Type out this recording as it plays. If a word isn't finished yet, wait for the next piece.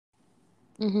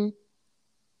Mm-hmm.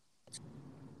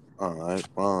 All right,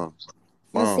 fine.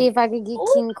 Let's see if I can get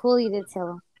King Cooley to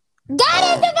tell him.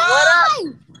 Got it, the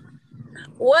guy!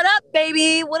 What up,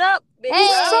 baby? What up, baby?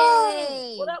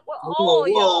 Hey! What up with all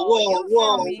y'all? You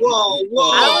feel me? I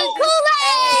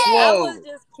was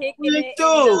just kicking it in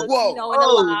the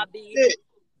lobby.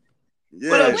 Yeah.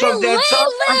 What up, talk that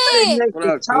talk? What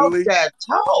up, Cooley? That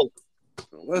talk.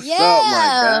 What's up,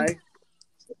 my guy?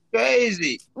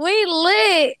 Crazy. We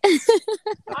lit.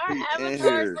 Our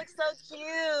avatars look so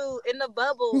cute in the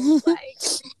bubbles. Like,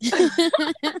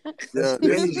 yeah,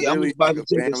 crazy. I was about to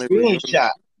take a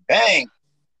screenshot. Bang.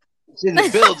 It's in the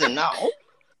building now.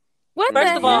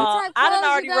 First of all, I done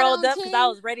already rolled up because I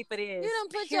was ready for this. You done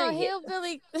put your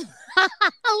hillbilly.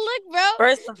 Look, bro.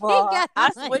 First of all, I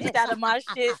switched out of my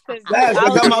shit because I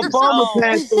got my farmer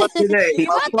pants on today.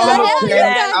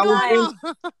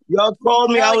 Y'all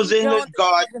called me. I was in the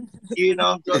garden. You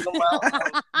know what I'm talking about?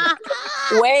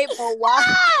 Wait, but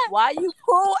why you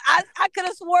cool? I could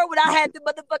have swore when I had the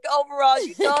motherfucking overalls,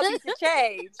 you told me to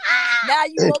change. Now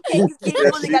you okay? You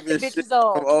really got the bitches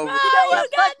on. You know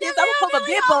what? Fuck this. I'm gonna put my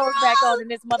bib bones back on in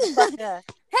this motherfucker.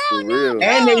 Hell no. And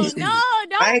I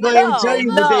ain't gonna even tell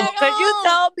you because you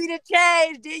told me to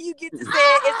change. Then you get to say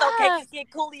it's okay to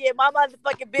get Cooley in my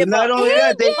motherfucking bib. But not only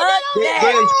that, they're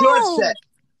short set.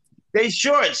 They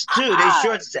shorts too. They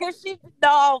short set.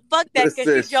 No, fuck that.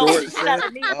 Because she short set. I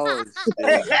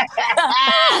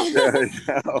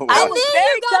was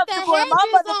very comfortable in my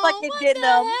motherfucking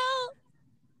denim.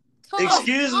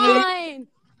 Excuse me.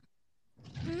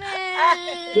 Man.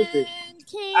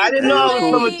 I didn't know I was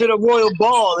coming to the Royal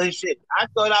Ball and shit. I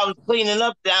thought I was cleaning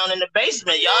up down in the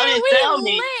basement. Y'all didn't tell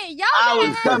me I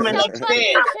was coming upstairs.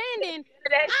 I'm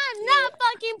not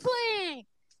fucking playing.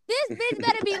 This bitch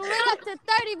better be lit up to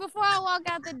 30 before I walk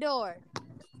out the door.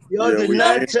 Y'all did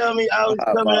not tell me I was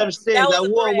coming upstairs. I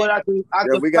wore what I could find.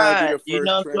 You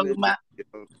know what I'm talking about?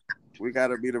 We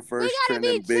gotta be the first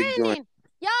trending big joint.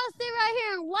 Y'all sit right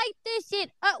here and light this shit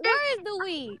up. Where is the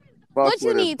weed? What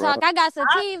you need, Talk? I got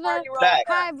sativa,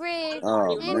 hybrid,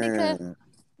 indica.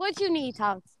 What you need,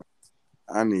 Talk?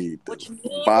 I need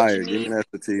fire. Give me that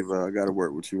sativa. I gotta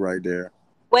work with you right there.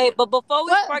 Wait, but before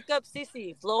we spark up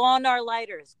Sissy, blow on our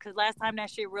lighters, because last time that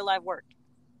shit real life worked.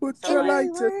 What's your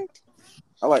lighter?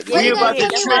 I like the you gotta tell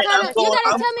me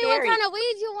what kind of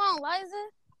weed you want, Liza.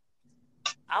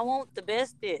 I want the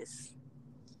bestest.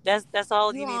 That's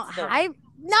all you need to know.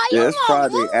 No, you it's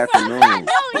Friday afternoon. No,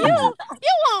 you want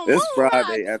It's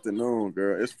Friday afternoon,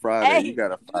 girl. It's Friday. Hey, you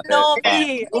gotta find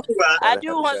me. I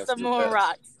do want some moon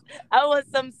rocks. I want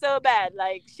some so bad.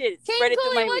 Like, shit. Spread it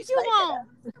to my what you want?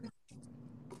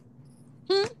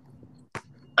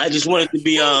 I just want it to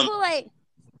be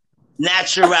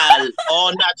natural.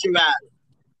 All natural.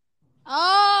 Oh,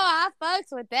 I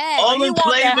fucks with that. All the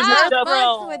flavors and stuff. I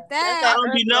fucks with that. I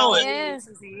don't be knowing.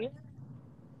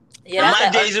 Yeah, in my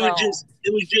days it was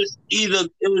just either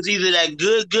that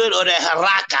good or that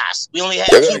Haracas. We only had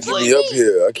two flavors. Get me up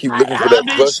here. I keep looking for that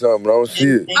plus number, but I don't see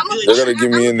it. They gotta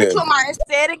get me in there. Say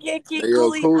it again, King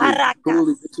Cooley.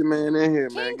 Cooley, get your man in here,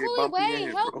 man. King Cooley, wait,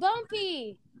 help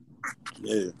Bumpy.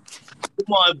 Yeah.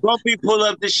 Come on, Bumpy, pull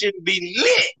up this shit and be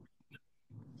lit.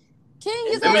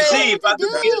 King, let me see if I can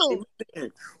get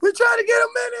him. We're trying to get him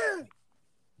in here.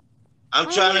 I'm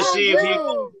trying to see if he.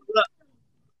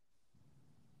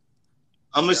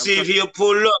 I'm gonna see if he'll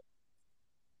pull up.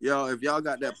 Yo, if y'all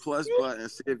got that plus button,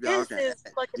 see if y'all can.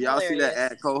 Do y'all see that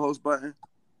add co-host button?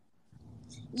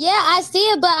 Yeah, I see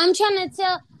it, but I'm trying to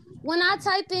tell. When I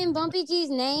type in Bumpy G's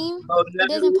name, it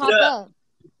doesn't pop up.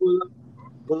 Pull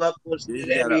up.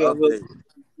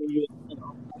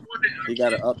 He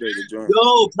gotta update the joint.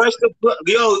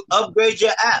 Yo, upgrade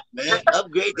your app, man.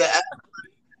 Upgrade the app.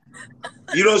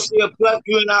 You don't see a plug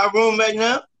you in our room right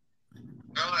now?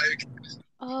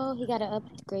 Oh, he gotta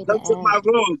upgrade the app. Come to my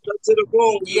room. Come to the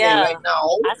room. Yeah, right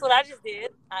now. That's what I just did.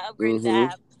 I upgraded the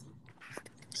app.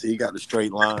 See, he got the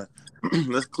straight line.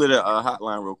 Let's clear the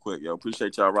hotline real quick, yo.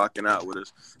 Appreciate y'all rocking out with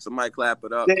us. Somebody clap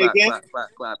it up.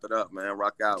 Clap it up, man.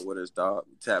 Rock out with us, dog.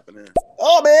 Tapping in.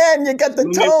 Oh, man, you got the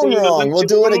tone wrong. We'll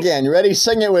do it again. You ready?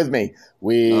 Sing it with me.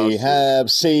 We have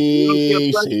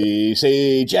C.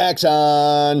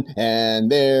 Jackson,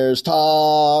 and there's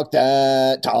Talk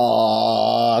That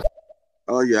Talk.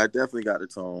 Oh, yeah, I definitely got the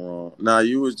tone wrong. Nah,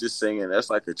 you was just singing.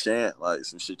 That's like a chant, like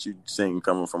some shit you sing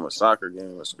coming from a soccer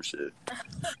game or some shit.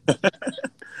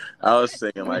 I was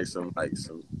singing like some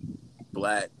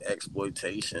black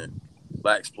exploitation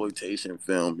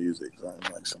film music,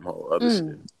 like some whole other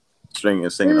shit.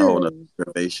 Singing a whole other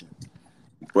innovation.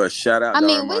 But shout out. I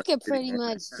mean, we could pretty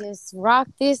much just rock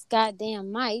this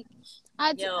goddamn mic.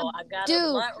 I got a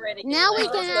blunt ready. Now we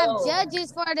can have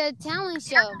judges for the talent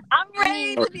show. I'm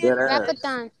ready to be a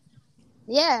Rapathon.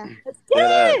 Yeah. Let's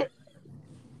get it.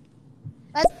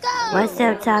 Let's go. What's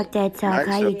up, Talk That Talk?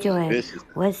 How you doing?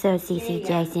 What's up, CC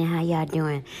Jackson? How y'all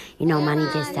doing? You know, Money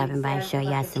just stopping by to show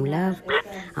y'all some love.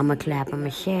 I'ma clap, I'ma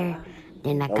share.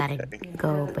 Then I gotta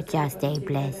go, but y'all stay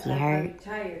blessed. You heard?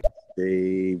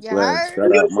 Stay blessed.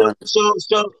 Shout out, Money. So,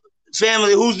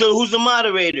 family, who's the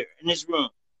moderator in this room?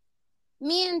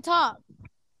 Me and Talk.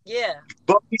 Yeah.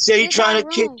 Bumpy said he's trying to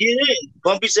get in.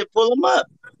 Bumpy said pull him up.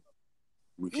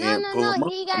 We can't pull him up.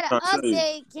 He got an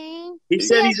update, King. He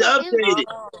said he's updated.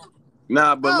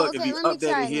 Nah, but look, if he's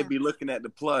updated, he'll be looking at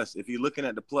the plus. If you're looking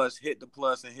at the plus, hit the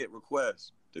plus and hit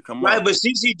request to come up. Right, but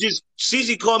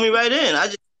Cece called me right in. I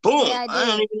just boom. Yeah, I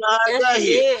don't even know how I got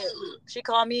here. She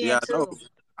called me in too. I know.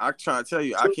 I'm trying to tell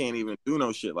you, I can't even do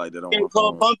no shit like that on my phone.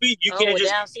 Call Bumpy. You can't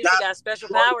just. Damn, Cece got special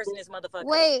powers in this motherfucker.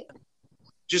 Wait.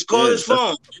 Just call his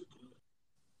phone.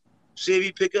 See if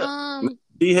he pick up.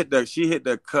 She hit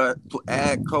the cut,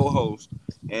 add co-host,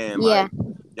 and like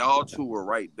y'all two were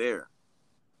right there.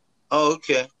 Oh,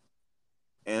 okay.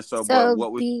 And so but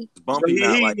what was Bumpy so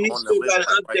not like on the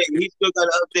list? He still got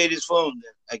to update his phone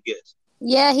then, I guess.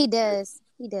 Yeah, he does.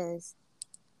 He does.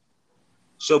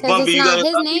 So Bumpy,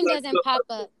 his name doesn't pop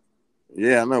up.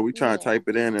 Yeah, I know. We trying to type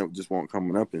it in and it just won't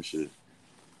coming up and shit.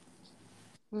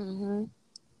 Mm-hmm.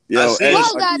 Yo, Love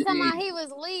God talking about he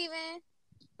was leaving.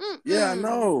 Yeah, I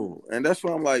know. And that's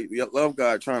why I'm like, Love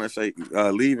God trying to say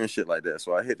leaving shit like that.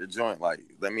 So I hit the joint like,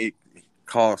 let me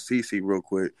call Cece real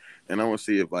quick and I want to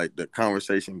see if like the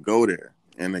conversation go there.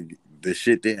 And the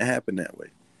shit didn't happen that way.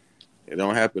 It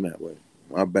don't happen that way.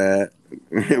 My bad.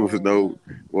 It was no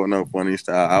funny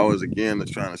style. I was again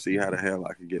trying to see how the hell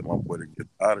I could get my boy to get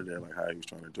out of there, like how he was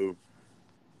trying to do.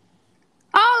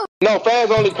 Oh no,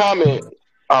 fans only comment.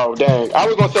 Oh dang! I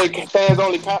was gonna say fans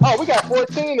only comment. Oh, we got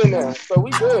 14 in there, so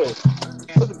we good.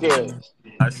 What's good?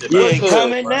 Yeah,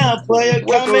 comment now, player.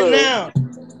 Comment now.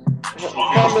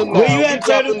 Coming now. Where you at,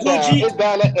 Turtle Coochie? It's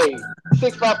down at 8.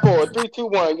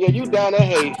 654-321. Yeah, you down at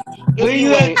 8. Where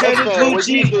you at, Turtle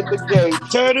Coochie?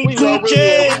 Turtle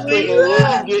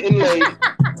Coochie. You getting late.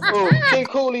 King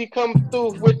Cooley come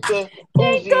through with the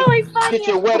Uzi. Get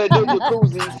your wetter than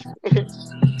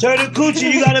jacuzzis. Turtle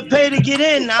Coochie, you gotta pay to get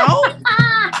in now.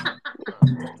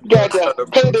 Gotta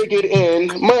pay to get in.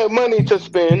 Money to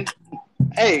spend.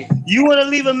 Hey, you want to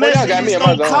leave a message? It's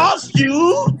gonna cost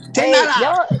you. Hey,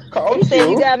 you say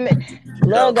you got me.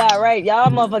 Love God, right? Y'all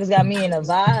motherfuckers got me in a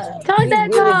vibe. Talk that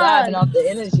really vibing off the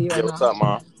energy right now. What's up,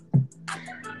 Mom?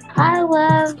 I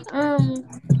love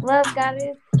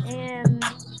Goddess and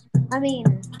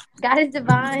Goddess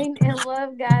Divine and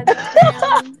love Goddess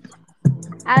and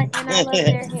I love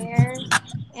their hair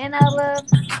and I love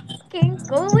King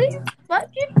Cooley's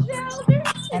fucking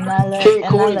shoulders. And I love King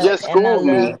Cooley just schooled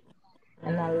me.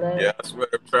 And I love. Yeah, I swear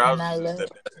the trousers is the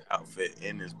best outfit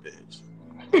in this bitch.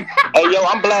 Hey, yo,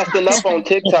 I'm blasting up on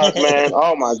TikTok, man.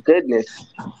 Oh, my goodness.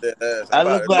 I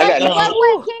look like Wait,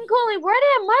 King Cooley, where did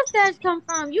that mustache come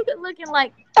from? You could looking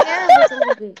like terrible a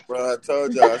little bit. Bro, I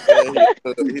told y'all, I said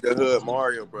he the hood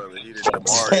Mario brother. He the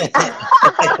Mario.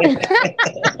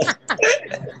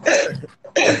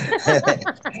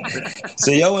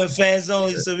 So y'all went fans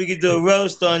only so we could do a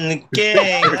roast on the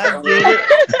gang. I get it.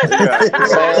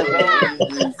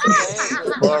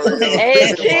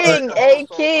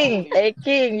 Hey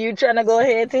King, you trying to go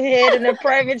head to head in the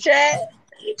private chat?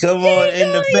 Come on,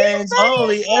 in the fans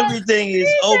only, everything is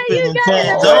open in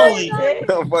fans only.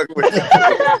 Don't fuck with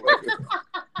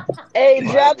Hey,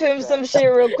 drop him some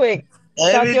shit real quick.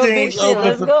 Everything's open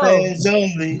let's for go. Fans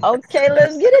only. Okay,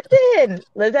 let's get it then.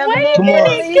 Let's have a little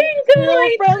friendly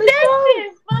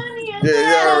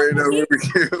Yeah, already know we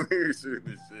shooting this shit,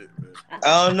 man.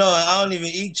 I don't know. I don't even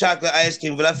eat chocolate ice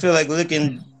cream, but I feel like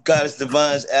licking Goddess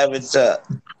Divine's avatar.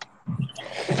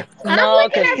 No,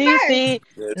 cause Cece,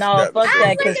 fuck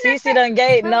that. Cause Cece done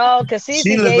gave Cece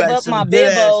gave like up my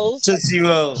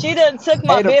bibbos. She done took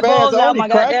my bibbos out my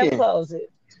goddamn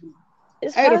closet.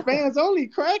 Hey, the fans only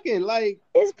cracking. Like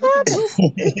it's popping.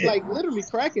 It's like literally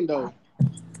cracking though.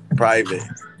 Private.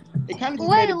 It kind of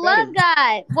wait, Love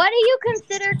God. What do you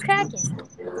consider cracking?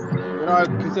 What do I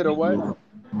consider what?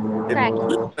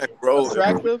 Cracking.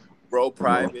 Attractive. Bro,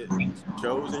 private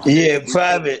shows and shit. Yeah,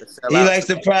 private. He likes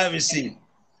the privacy.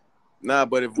 Nah,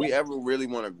 but if we ever really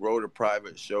want to grow the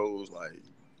private shows, like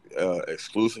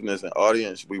exclusiveness and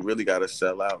audience, we really got to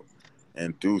sell out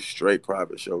and do straight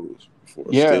private shows.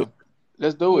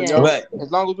 Let's do it, yo. Right.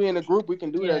 As long as we in a group, we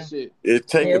can do that shit. It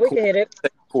take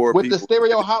core with the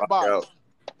stereo hot box.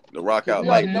 The rock out.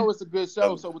 Like, know it's a good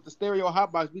show, so with the stereo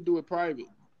hot box, we do it private.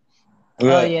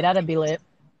 Oh yeah, that'd be lit.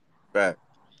 Fact.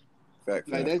 Like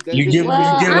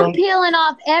I'm peeling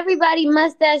off everybody's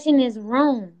mustache in this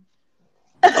room.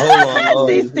 Hold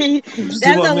on.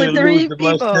 That's only 3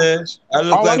 people. I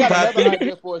look like Poppy. Another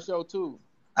idea for a show too.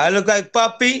 I look like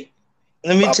Poppy.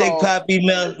 Let me take Poppy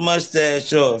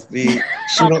mustache off, B.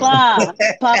 Papa.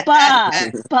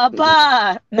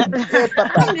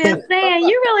 I'm just saying,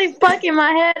 you really fucking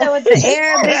my head up with the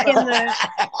Arabic and the.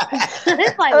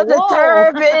 It's like the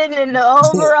turban and the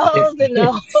overalls and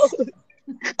the.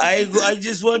 I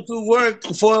just want to work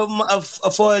for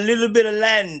a little bit of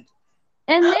land.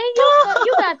 And then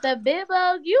you got the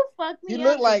bibos. You fucked me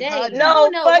up like today.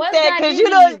 No, fuck that, because you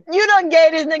done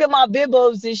gave this nigga my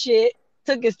bibos and shit.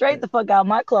 Took it straight the fuck out of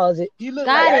my closet. What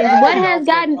has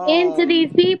gotten into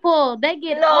these people? They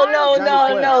get no,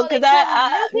 because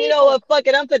I you know what? Fuck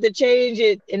it, I'm fit to change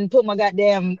it and put my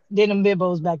goddamn denim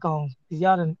bibos back on. Cause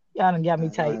y'all done got me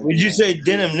tight. Would you say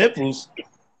denim nipples?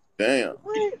 Damn.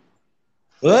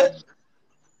 What?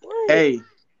 Hey.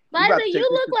 Liza, you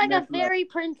look like a fairy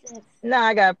princess. Nah,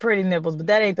 I got pretty nipples, but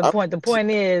that ain't the point. The point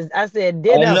is, I said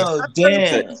denim. Oh no,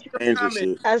 damn.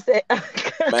 I said,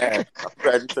 man, I'm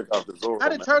glad you took off the Zorro. How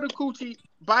did Turtle Coochie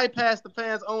bypass the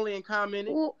fans only and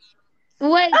commented?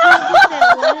 Wait,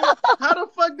 how the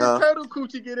fuck did Turtle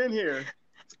Coochie get in here?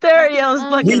 Stereo's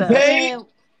fucking up.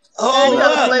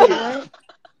 Oh,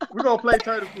 we're gonna play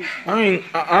Turtle Coochie.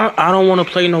 I don't want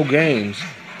to play no games.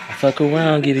 I fuck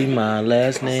around, give you my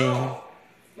last name.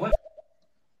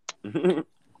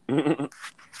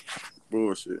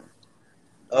 Bullshit.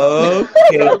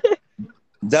 Okay.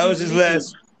 That was his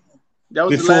last. That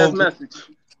was the last message.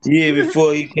 Yeah,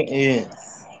 before he came in.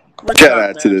 Shout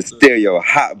out to the Stereo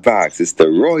Hot Box. It's the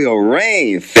Royal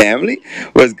Reign family.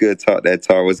 What's good, Talk That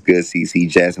Talk? What's good, CC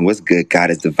Jackson? What's good,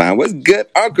 God is Divine? What's good,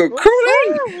 Uncle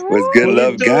Cooley? What's good,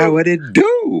 Love God? What it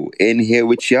do? In here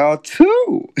with y'all,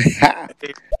 too.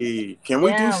 Hey, can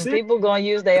we do shit? People gonna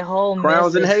use their whole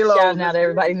crowns and halos shouting out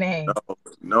everybody's name.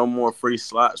 No more free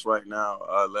slots right now,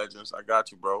 Legends. I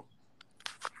got you, bro.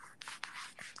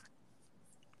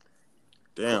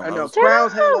 Damn. I know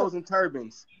crowns, halos, and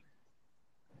turbans.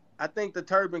 I think the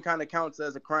turban kind of counts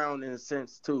as a crown in a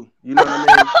sense too. You know what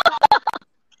I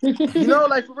mean? You know,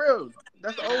 like for real.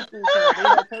 That's the old school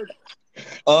turban.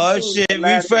 Oh shit!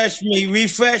 Refresh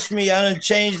me. I done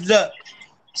changed up.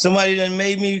 Somebody done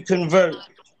made me convert.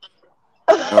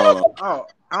 Oh,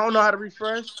 I don't know how to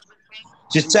refresh.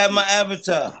 Just tap my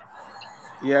avatar.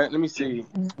 Yeah, let me see.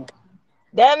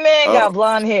 That man got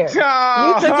blonde hair. You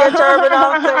took your turban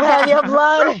off to have your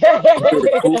blonde hair.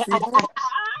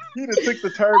 He just took the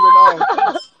turban off.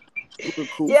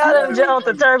 Y'all done jumped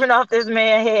the turban off this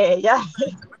man's head. Y'all.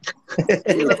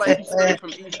 He look like he's straight from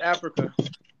East Africa.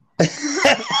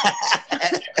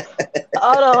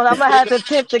 Hold on, I'm gonna have to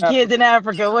tip the kids in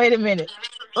Africa. Wait a minute.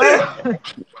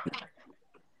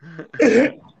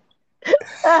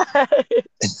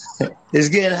 It's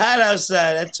getting hot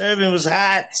outside. That turban was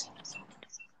hot.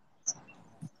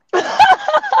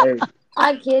 Hey.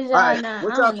 I kid y'all not.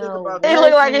 What y'all think about this? It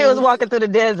looked like he was walking through the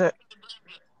desert.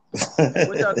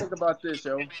 What y'all think about this,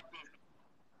 yo?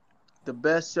 The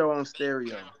best show on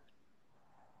stereo.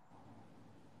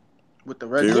 With the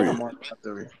register mark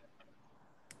factory.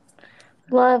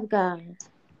 Love God.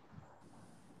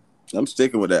 I'm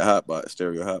sticking with that hot box,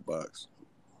 stereo hot box.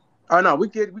 Oh no, we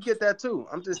get that too.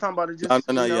 I'm just talking about it. Just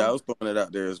no, yeah, I was throwing it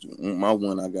out there as my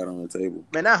one I got on the table.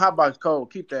 Man, that hot box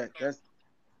cold. Keep that.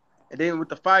 And then with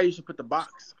the fire, you should put the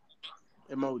box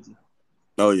emoji.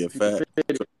 Oh yeah, fat.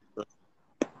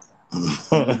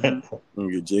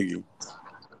 Get jiggy.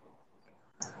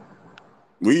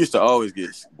 We used to always get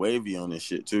wavy on this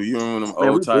shit too. You remember them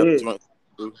old type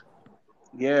joints?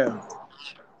 Yeah.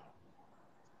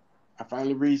 I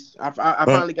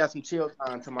finally got some chill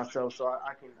time to myself, so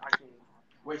I can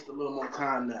waste a little more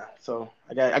time now. So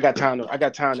I got time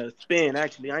to spend.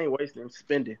 Actually, I ain't wasting. I'm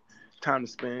spending time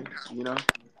to spend. You know,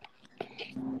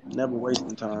 never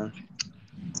wasting time.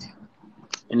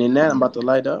 And then that I'm about to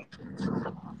light up.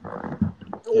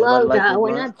 Love God,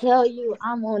 when I tell you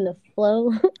I'm on the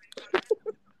flow.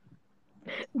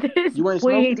 This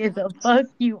weed is a fuck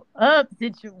you up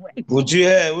situation. What you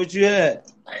had?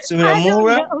 Some of that moon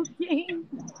rock?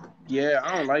 Yeah,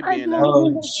 I don't like being that.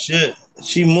 Oh shit.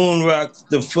 She moon rocked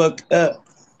the fuck up.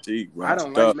 I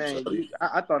don't like, man.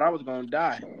 I thought I was gonna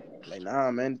die. Like,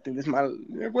 nah, man. I think this might.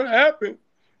 What happened?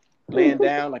 Laying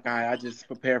down, like I just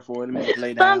prepare for it. Let me just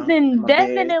lay down. Something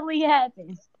definitely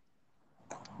happened.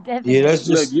 Definitely. Yeah, that's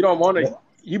just. Look, you don't want to.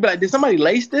 You be like, did somebody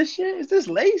lace this shit? Is this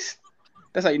lace?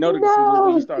 That's how you know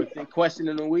when you start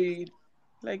questioning the weed.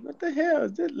 Like, what the hell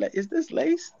is this? Is this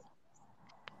lace?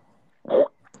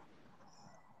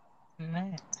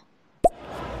 Man.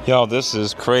 Yo, this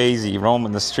is crazy.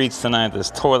 Roaming the streets tonight.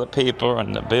 There's toilet paper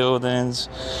in the buildings.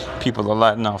 People are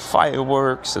lighting off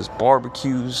fireworks. There's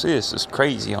barbecues. This is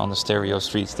crazy on the stereo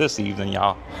streets this evening,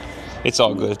 y'all. It's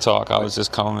all good talk. I was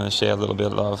just coming to share a little bit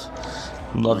of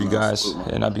love. Love you guys.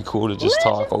 And that'd be cool to just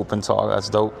talk, open talk. That's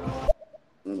dope.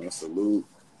 Salute.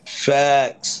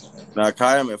 Facts. Now,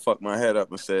 Kyle fucked my head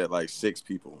up and said like 6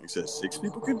 people. He said 6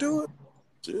 people can do it?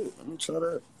 Shit, let me try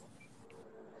that.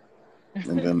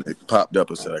 And then it popped up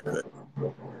and said I could.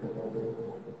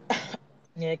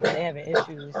 Yeah, because they're having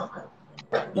issues.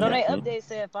 But on their update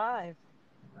said 5.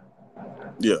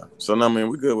 Yeah. So, I mean,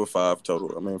 we're good with 5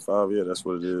 total. I mean, 5, yeah, that's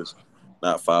what it is.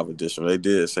 Not 5 additional. They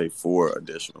did say 4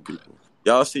 additional people.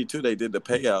 Y'all see, too, they did the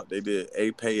payout. They did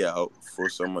a payout for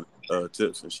some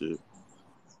tips and shit.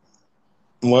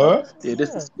 What? Yeah, this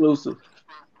is exclusive.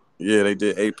 Yeah, they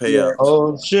did a payout.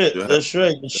 Oh, shit. That's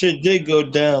right. The shit did go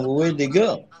down, but where'd they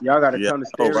go? Y'all got to come to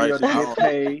stereo to get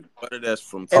paid. Whether that's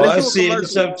from... Oh, I see it.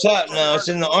 It's up top now. It's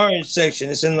in the orange section.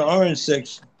 It's in the orange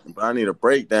section. But I need a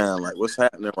breakdown. Like, what's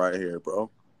happening right here, bro?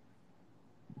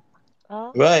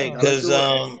 Right, because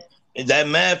that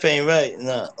math ain't right.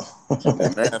 No.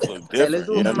 The math is different. Let's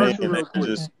do a commercial real quick.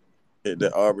 Just hit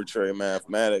the arbitrary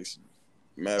mathematics.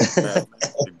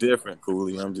 Mathematics different,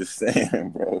 Cooley. I'm just saying,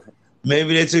 bro.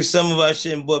 Maybe they took some of our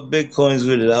shit and bought bitcoins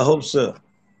with it. I hope so.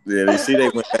 Yeah, they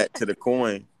went back to the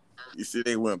coin. You see,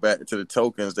 they went back to the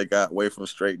tokens. They got away from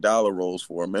straight dollar rolls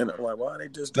for a minute. I'm like, why they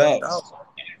just got out?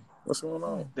 What's going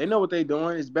on? They know what they're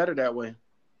doing. It's better that way.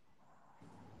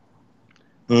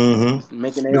 Mm-hmm.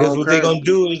 Because what they're gonna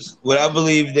do is, what I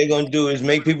believe they're gonna do is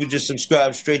make people just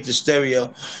subscribe straight to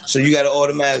stereo. So you got to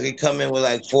automatically come in with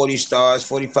like 40 stars,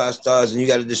 45 stars, and you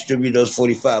got to distribute those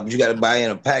 45. But you got to buy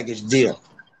in a package deal.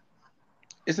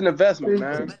 It's an investment,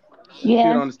 man. Yeah.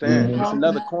 You don't understand. It's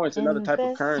another coin. It's another type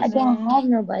of currency. I don't have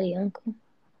nobody, Uncle.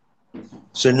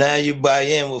 So now you buy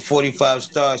in with 45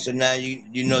 stars. So now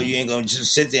you know you ain't gonna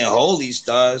just sit there and hold these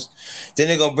stars. Then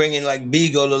they're gonna bring in like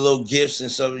Beagle, the little gifts,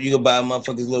 and so you can buy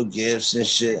motherfuckers little gifts and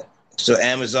shit. So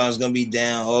Amazon's gonna be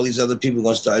down. All these other people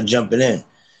gonna start jumping in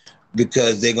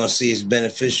because they're gonna see it's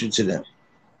beneficial to them.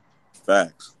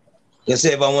 Facts. Let's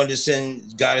say if I wanted to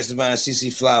send Goddess Divine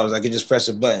CC flowers, I could just press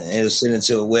a button and it'll send it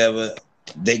to wherever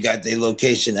they got their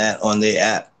location at on their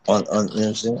app. On you know what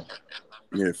I'm saying?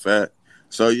 Yeah, fact.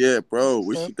 So yeah, bro,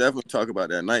 we should definitely talk about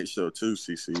that night show too,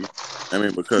 CC. I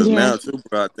mean, because now too,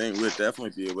 bro, I think we'll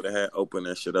definitely be able to open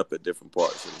that shit up at different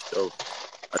parts of the show.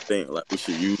 I think like we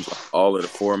should use like, all of the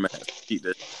formats to keep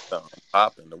that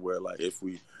popping to where like we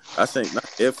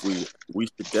should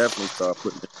definitely start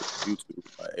putting it on YouTube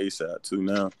like ASAP too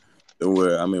now.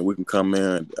 Where I mean we can come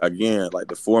in again like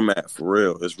the format for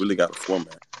real. It's really got a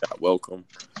format. It's got welcome,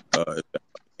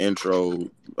 intro,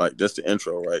 like just the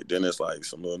intro, right? Then it's like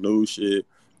some little news shit.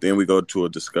 Then we go to a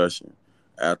discussion.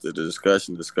 After the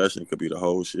discussion could be the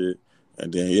whole shit.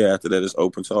 And then after that it's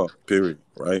open talk, period,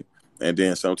 right? And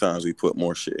then sometimes we put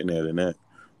more shit in there than that.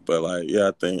 But like,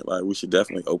 I think like we should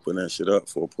definitely open that shit up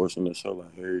for a portion of the show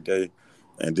like every day.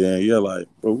 And then like,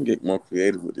 bro, we can get more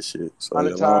creative with the shit. So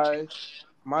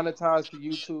monetize to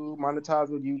YouTube, monetize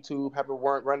with YouTube, have it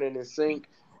running in sync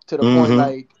to the point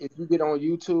like if you get on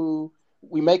YouTube,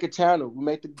 we make a channel.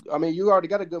 You already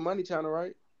got a good money channel,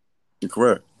 right?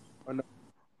 Correct. No?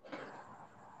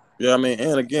 Yeah, I mean,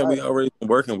 and again, we already been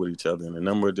working with each other in a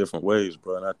number of different ways,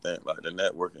 bro. And I think like the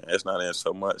networking, it's not in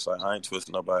so much. Like I ain't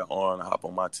twisting nobody on to hop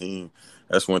on my team.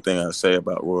 That's one thing I say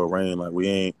about Royal Reign. Like we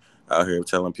ain't out here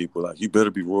telling people like you better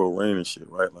be Royal Reign and shit,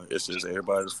 right? Like it's just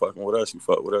everybody's fucking with us. You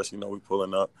fuck with us, you know we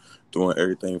pulling up, doing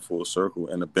everything full circle.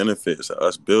 And the benefits of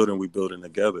us building, we building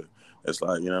together. It's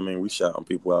like, you know what I mean? We shouting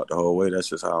people out the whole way. That's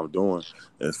just how I'm doing.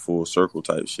 It's full circle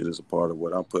type shit is a part of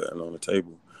what I'm putting on the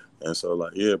table. And so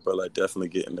like, bro, like definitely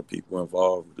getting the people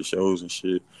involved with the shows and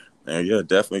shit. And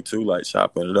definitely too, like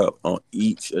chopping it up on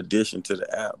each addition to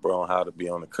the app, bro, on how to be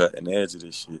on the cutting edge of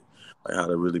this shit. Like how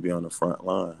to really be on the front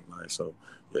line. Like, so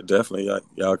definitely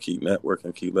y'all keep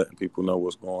networking, keep letting people know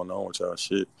what's going on with y'all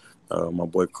shit. My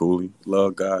boy Cooley,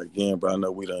 love God again, bro. I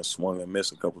know we done swung and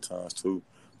missed a couple times too.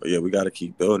 But we got to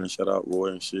keep building. Shout out Roy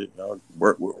and shit. Y'all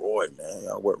work with Roy, man.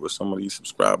 Y'all work with some of these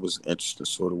subscribers interesting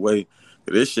sort of way.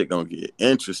 But this shit gonna get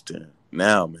interesting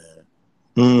now, man.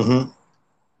 Mm-hmm.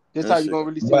 This how you gonna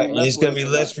really see. Right. It's gonna be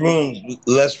less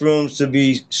rooms to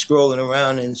be scrolling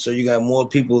around in. So you got more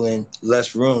people in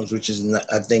less rooms, which is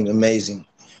I think amazing,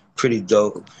 pretty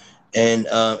dope. And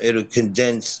it'll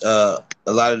condense a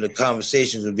lot of the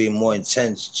conversations will be more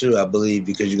intense too, I believe,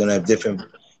 because you're gonna have different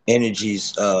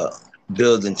energies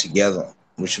building together,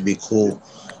 which would be cool.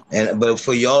 But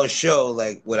for y'all show,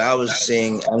 like what I was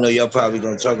saying, I know y'all probably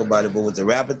gonna talk about it, but with the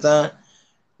Rapathon,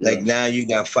 like now you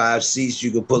got 5 seats,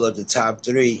 you can pull up the top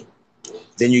 3.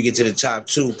 Then you get to the top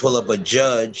 2, pull up a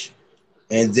judge,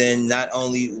 and then not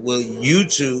only will you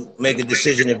two make a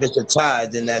decision if it's a tie,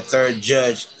 then that third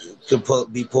judge could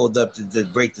be pulled up to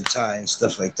break the tie and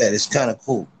stuff like that. It's kind of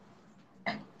cool.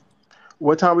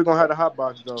 What time we gonna have the hot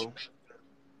box though?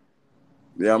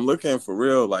 Yeah, I'm looking for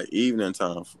real like evening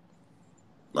time.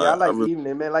 Yeah, I like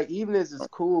evening, man. Like evenings is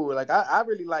cool. Like I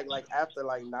really like after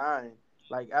like 9.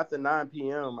 Like after 9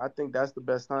 p.m. I think that's the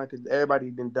best time because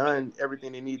everybody done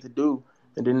everything they need to do,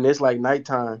 and then it's like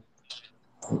nighttime.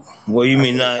 What you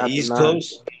mean, East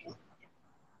Coast?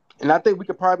 And I think we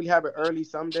could probably have it early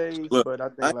some days, but I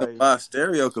think my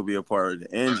stereo could be a part of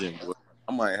the engine. But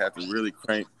I might have to really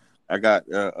crank. I got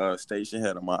a station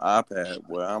head on my iPad.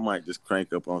 Well, I might just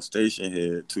crank up on station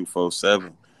head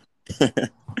 247.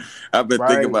 I've been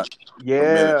thinking about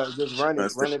just run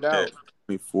it out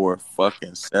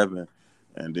 24/7,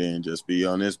 and then just be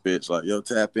on this bitch like yo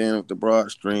tap in with the broad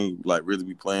stream, like really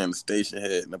be playing the station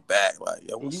head in the back, like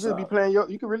yo. You just be playing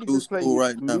you can really just play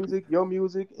your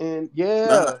music, and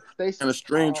station and a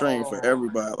stream train for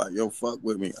everybody. Like yo, fuck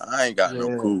with me. I ain't got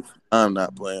no cool. I'm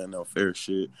not playing no fair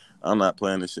shit. I'm not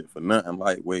playing this shit for nothing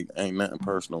lightweight. Ain't nothing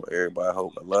personal. Everybody,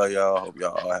 hope I love y'all. Hope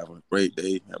y'all all have a great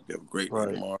day. Have a great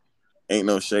day tomorrow. Ain't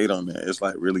no shade on that. It's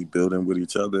like really building with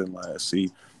each other and like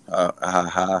see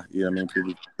how you know what I mean,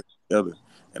 people together.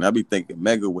 And I be thinking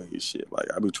mega wave shit. Like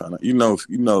I be trying to, you know,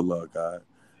 love God.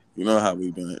 You know how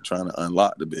we been trying to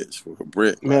unlock the bitch for a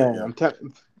brick. Man, like,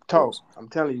 I'm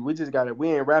telling you, we just got it.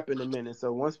 We ain't rapping in a minute.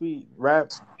 So once we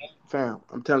rap, fam,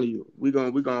 I'm telling you, we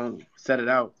gonna set it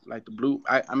out like the blue.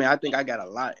 I mean, I think I got a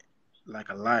lot, like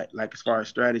as far as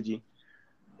strategy.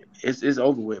 It's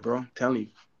over with, bro. I'm telling you.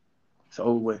 It's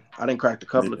over with. I done cracked a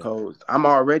couple of codes.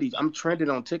 I'm trending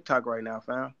on TikTok right now,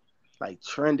 fam. Like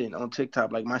trending on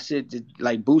TikTok. Like my shit just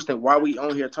like boosting while we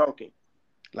on here talking.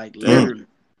 Like literally.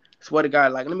 Swear to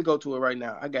God, like let me go to it right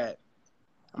now. I'm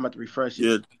about to refresh it.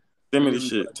 Yeah, send me the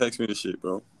shit. Text me the shit,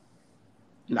 bro.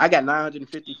 I got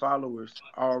 950 followers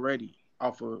already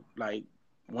off of like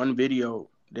one video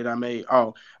that I made.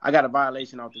 Oh, I got a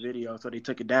violation off the video, so they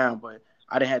took it down, but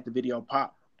I didn't have the video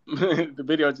pop. The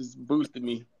video just boosted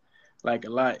me like a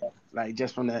lot. Like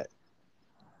just from that.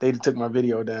 They took my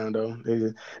video down though.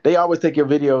 They always take your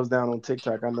videos down on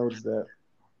TikTok. I noticed that.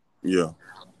 Yeah.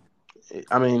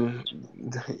 I mean,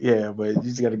 yeah, but you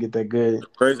just got to get that good.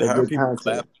 Crazy how good people content.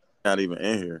 clap not even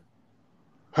in here.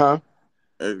 Huh?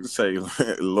 It say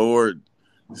Lord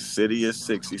Sidious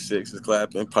 66 is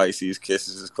clapping. Pisces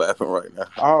Kisses is clapping right now.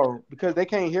 Oh, because they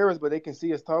can't hear us, but they can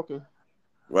see us talking.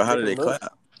 Well, how do they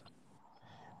clap?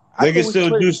 They can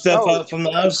still do stuff out from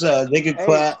the outside. They can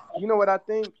clap. You know what I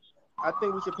think? I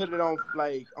think we should put it on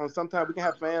sometimes we can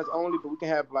have fans only, but we can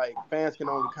have like fans can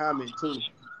only comment too.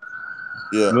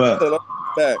 Yeah. Right. So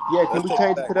yeah, can we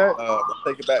change it to that? Let's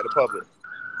take it back to public.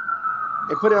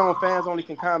 And put it on fans only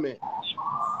can comment.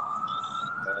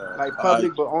 Like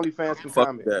public, but only fans can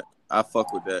comment. That. I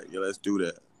fuck with that. Yeah, let's do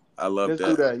that. I love that.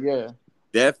 Let's do that, yeah.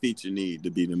 That feature need to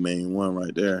be the main one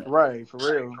right there. Right, for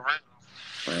real.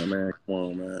 Man, come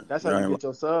on, man. That's how you get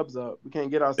your subs up. We can't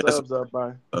get our subs up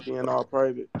by being all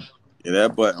private. Yeah,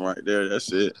 that button right there,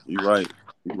 that's it. You're right.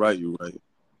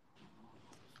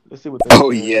 Let's see what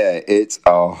yeah, it's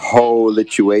a whole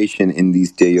situation in these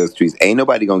stereo streets. Ain't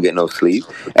nobody gonna get no sleep.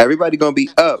 Everybody gonna be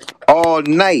up all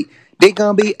night. They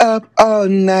gonna be up all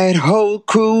night. Whole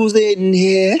crew's in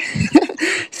here.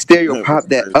 Stereo pop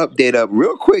that update up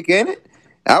real quick, ain't it?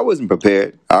 I wasn't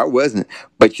prepared. I wasn't.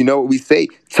 But you know what we say?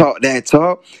 Talk that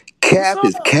talk. Cap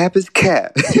is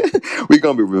cap. We're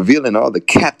going to be revealing all the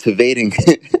captivating.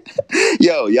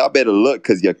 Yo, y'all better look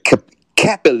because your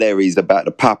capillaries about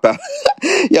to pop out.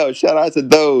 Yo, shout out to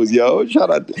those, yo.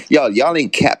 Shout out. Y'all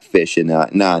ain't catfishing.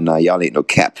 Nah, y'all ain't no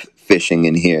catfishing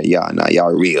in here.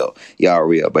 Y'all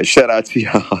real. But shout out to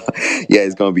y'all. Yeah,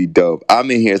 it's gonna be dope. I'm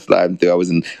in here sliding through.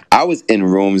 I was in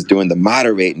rooms doing the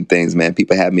moderating things, man.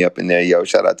 People had me up in there. Yo,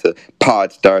 shout out to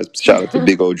Pod Stars. Shout out to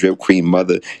Big Old Drip Cream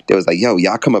Mother. They was like, yo,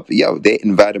 y'all come up. Yo, they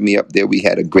invited me up there. We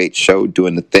had a great show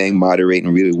doing the thing,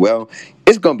 moderating really well.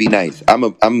 It's gonna be nice. I'm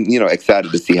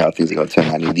excited to see how things are gonna turn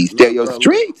out in these stereo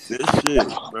streets. This shit,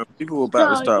 bro. People about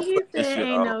to start putting this shit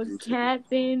ain't out. No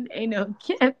capping, ain't no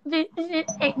catfishing,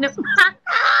 ain't no.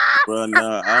 Bro,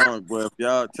 nah, I don't. Bro, if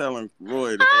y'all telling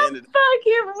Roy the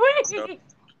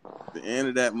end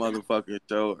of that motherfucking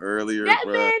show earlier, that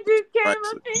bro. Man just came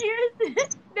up in here and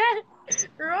said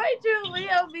Roy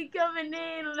Julio be coming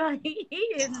in like he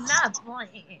is not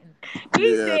playing.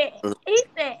 He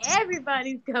said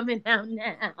everybody's coming out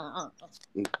now.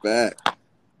 Back.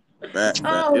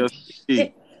 Oh, Yo,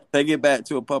 take it back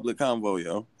to a public convo,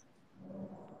 yo.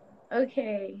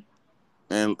 Okay.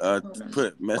 And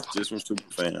put messages from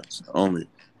super fans only.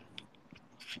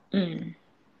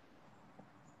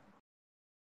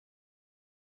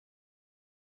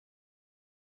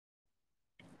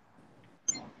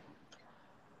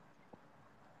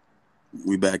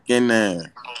 We back in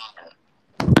there.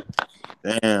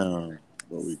 Damn.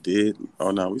 What we did.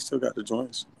 Oh, no, we still got the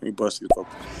joints. We busted a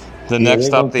couple. The next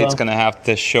update's going to have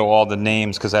to show all the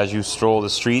names because as you stroll the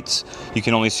streets, you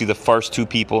can only see the first two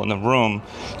people in the room.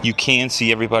 You can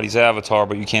see everybody's avatar,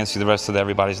 but you can't see the rest of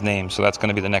everybody's name. So that's going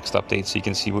to be the next update. So you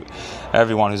can see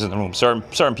everyone who's in the room.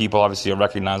 Certain people obviously are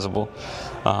recognizable,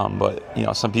 but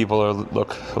some people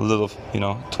look a little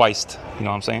twiced. You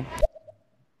know what I'm saying?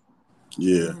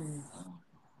 Yeah.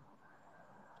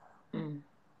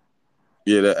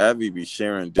 Yeah, the Abby be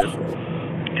sharing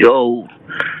different. Yo,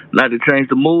 not to change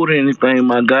the mood or anything,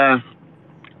 my guy,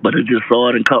 but I just saw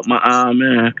it and caught my eye,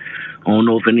 man. I don't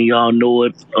know if any of y'all know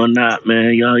it or not,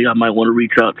 man. Y'all might want to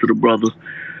reach out to the brother.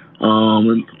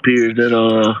 It appears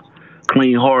that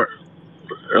Clean Heart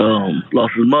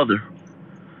lost his mother.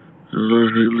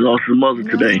 Lost his mother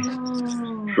today.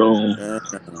 So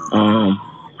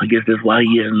I guess that's why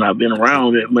he has not been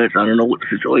around that much. I don't know what the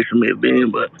situation may have been,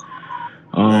 but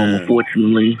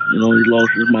unfortunately, he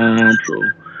lost his mom. So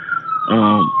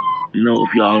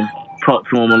if y'all talk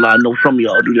to him a lot, I know some of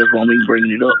y'all do. That's why I'm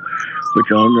bringing it up. But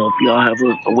y'all know if y'all have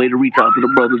a way to reach out to the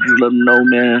brother, just let them know,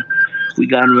 man. We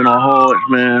got him in our hearts,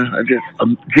 man. I just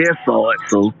saw it,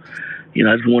 so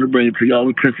I just want to bring it to y'all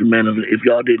attention, man. If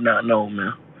y'all did not know,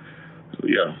 man. So,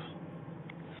 yeah.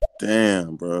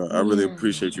 Damn, bro. I really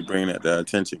appreciate you bringing that to our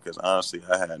attention because honestly,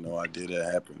 I had no idea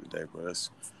that happened today, bro. That's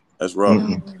rough.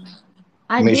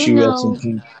 I did know.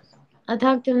 I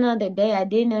talked to him the other day. I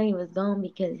didn't know he was gone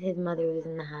because his mother was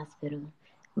in the hospital,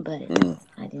 but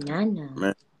I did not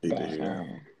know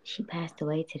that she passed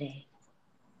away today.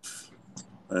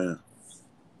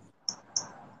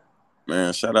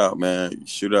 Man, shout out, man.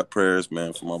 Shoot up prayers,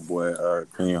 man, for my boy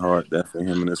Clean Heart. Definitely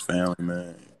him and his family,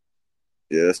 man.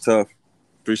 Yeah, it's tough.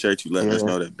 Appreciate you letting us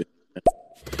know that.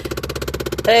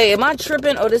 Hey, am I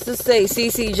tripping or does this say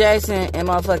CC Jackson and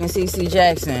motherfucking CC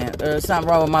Jackson? Or something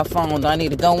wrong with my phone? Do I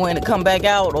need to go in and come back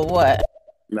out or what?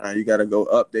 Nah, you gotta go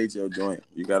update your joint.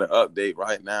 You gotta update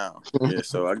right now. Yeah,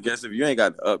 so I guess if you ain't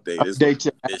got the update, it's update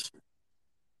your issue.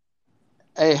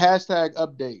 Hey, hashtag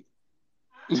update.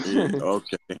 Yeah,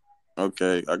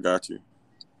 okay, I got you.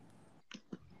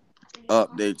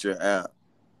 Update your app.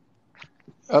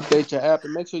 Update your app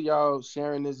and make sure y'all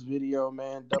sharing this video,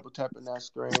 man. Double tapping that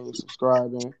screen,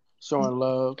 subscribing, showing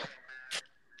love.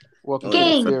 Welcome to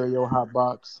the Stereo Hot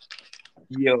Box.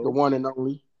 Yo, the one and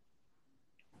only.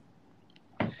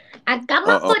 I got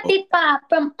my 45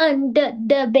 from under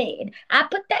the bed. I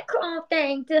put that chrome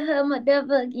thing to her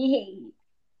motherfucking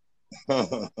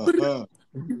head.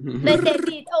 Let that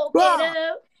shit open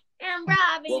up. I'm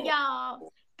robbing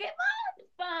y'all. Get my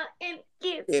fun and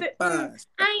get it. I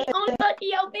ain't on fucking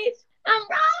your bitch. I'm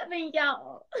robbing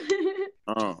y'all.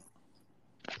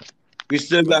 We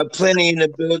still got plenty in the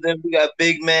building. We got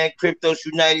Big Man, Cryptos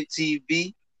United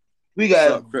TV. We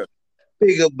got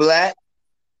Bigger Black.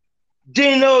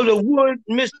 Dino the Wood,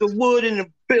 Mr. Wood in the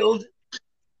building.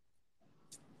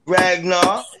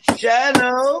 Ragnar,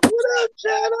 Shadow. What up,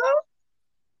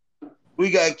 Shadow? We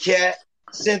got Cat,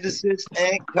 Synthesis,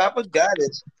 and Copper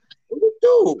Goddess. What you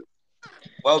do?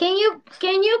 Well, can you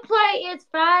play It's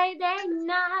Friday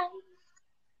Night?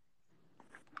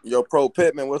 Yo, Pro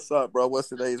Pittman, what's up, bro? What's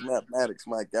today's mathematics,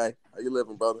 my guy? How you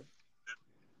living, brother?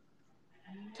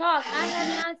 Talk. I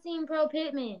have not seen Pro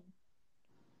Pittman.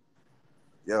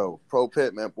 Yo, Pro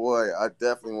Pittman, boy, I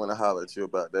definitely want to holler at you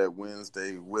about that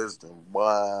Wednesday wisdom.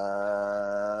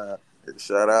 Boy,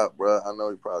 shout out, bro. I know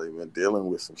you probably been dealing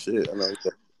with some shit. I know you had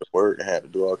to work and had to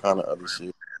do all kind of other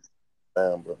shit.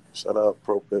 Damn, bro. Shout out,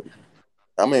 Pro Pittman.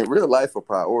 I mean, real life a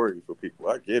priority for people.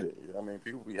 I get it. You know what I mean?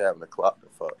 People be having to clock the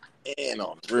fuck. And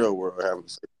on the real world, having to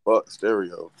say fuck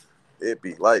stereo. It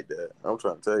be like that. I'm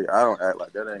trying to tell you, I don't act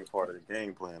like that ain't part of the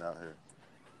game plan out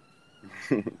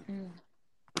here.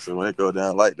 So when it go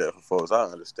down like that for folks, I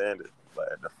understand it. Like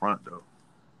at the front, though.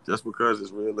 Just because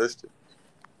it's realistic.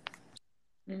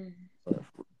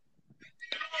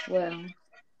 Well.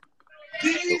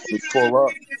 We pull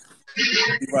up.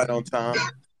 Be right on time.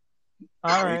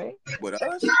 All right. With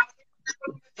us.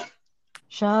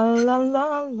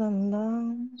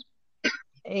 Sha-la-la-la-la.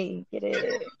 Hey, get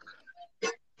it.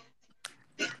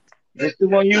 This the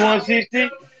one you want, CC?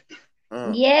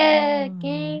 Yeah,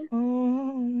 King.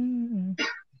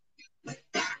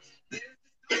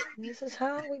 This is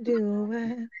how we do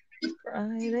it.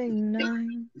 Friday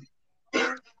night.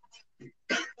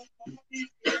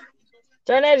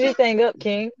 Turn that G thing up,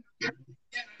 King.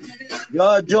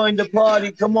 Y'all join the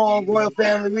party. Come on, Royal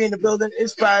Family. We in the building.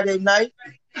 It's Friday night.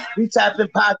 We tapping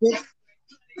pockets.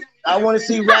 I want to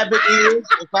see rabbit ears.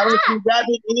 If I don't see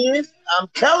rabbit ears, I'm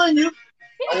telling you,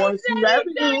 I want to see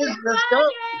rabbit ears. Let's go.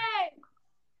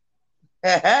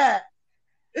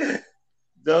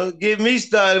 Don't get me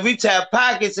started. We tap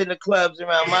pockets in the clubs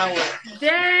around my way.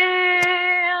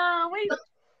 Damn.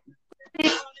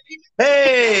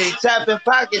 Hey, tapping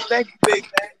pockets. Thank you, Big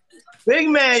Man. Big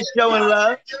Man showing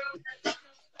love.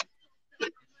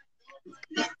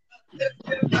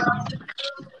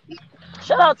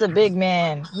 Shout out to Big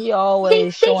Man. He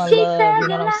always showing love. You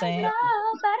know what I'm saying?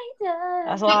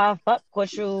 That's why I fuck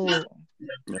with you.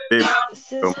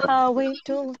 This is how we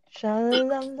do.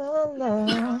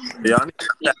 Sha-la-la-la. Yeah, I need to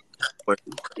tap.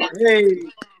 Hey.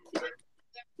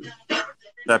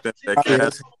 Tap in that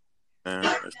cast. Man,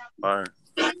 that's fire.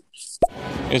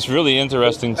 It's really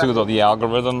interesting too, though, the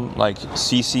algorithm. Like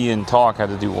CC and Talk had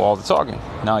to do all the talking.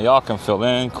 Now y'all can fill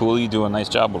in. Cooley do a nice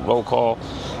job with roll call.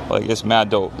 Like, it's mad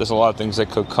dope. There's a lot of things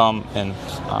that could come and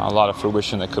a lot of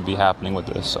fruition that could be happening with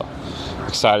this. So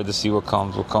excited to see what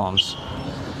comes.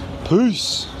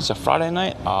 Peace. It's a Friday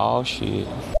night. Oh shit.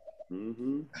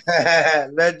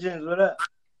 Legends, what up?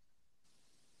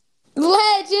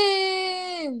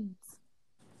 Legends.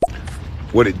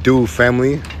 What it do,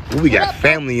 family? We got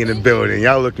family in the building.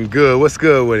 Y'all looking good. What's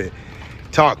good with it?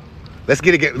 Talk. Let's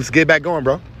get back going,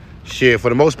 bro. Shit, for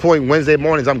the most part, Wednesday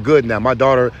mornings, I'm good now. My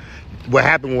daughter, what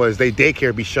happened was they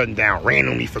daycare be shutting down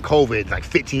randomly for COVID. Like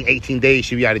 15, 18 days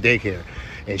she be out of daycare.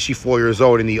 And she 4 years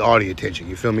old and need all the attention,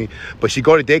 you feel me? But she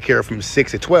go to daycare from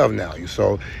 6 to 12 now.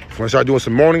 So if we start doing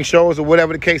some morning shows or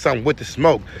whatever the case, I'm with the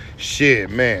smoke. Shit,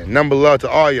 man. Number love to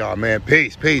all y'all, man.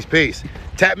 Peace.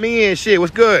 Tap me in, shit.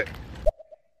 What's good?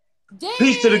 Damn.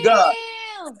 Peace to the God.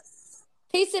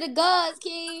 Peace to the gods,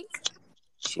 King.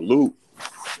 Salute.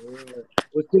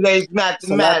 What's today's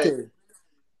mathematics?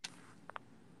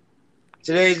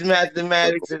 Today's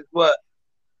mathematics is what?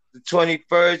 The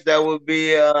 21st, that would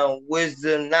be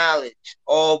wisdom, knowledge,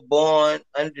 all born,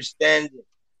 understanding.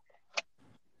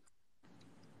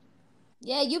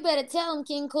 Yeah, you better tell him,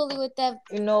 King Cooley, with that.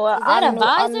 You know what?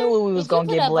 I knew we was going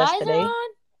to get blessed today.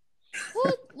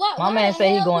 My man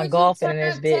say he going golfing in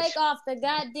this bitch. Take off the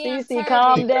goddamn CC,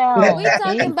 calm down. We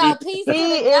talking about peace.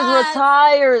 He is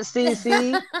retired,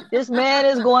 CC. This man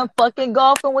is going fucking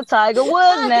golfing with Tiger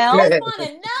Woods now.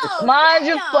 Mind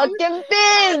your fucking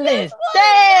business.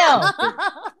 Damn.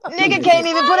 Nigga can't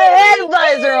even put a head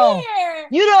visor on.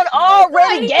 You done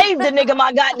already gave the nigga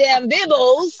my goddamn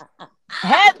bibbles.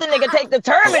 Had the nigga take the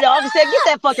turban off and said, "Get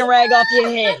that fucking rag off your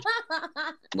head."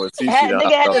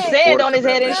 Nigga had the sand on his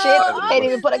head and shit. Can't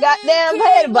even put a goddamn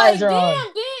head visor on.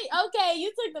 Okay,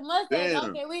 you took the mustache.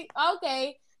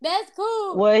 Okay, that's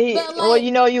cool. Well,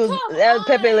 you know,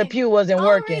 Pepe Le Pew wasn't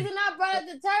working. The reason I brought up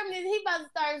the turban is he about to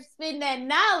start spitting that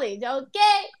knowledge.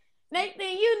 Okay. Next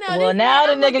thing you know, well, now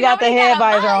the nigga got the head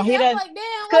visor on. He done,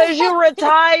 cause you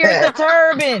retired the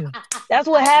turban. That's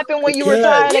what happened when you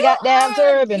retired the goddamn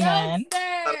turban, man.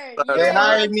 They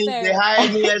hired me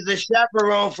as a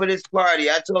chaperone for this party.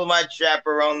 I told my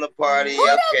chaperone the party. Who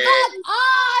the fuck?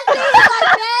 Oh, I see it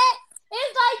like that.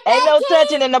 It's like that. Ain't no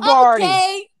touching in the party.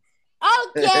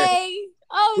 Okay.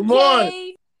 Come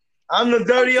on. I'm the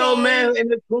dirty old man in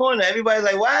the corner. Everybody's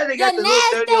like, why they got the little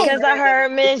dirty old man? Because I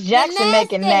heard Miss Jackson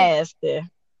making nasty.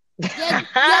 You're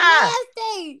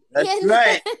nasty. That's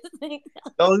right.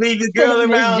 Don't leave your girl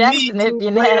around Jackson me. If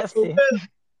you're nasty.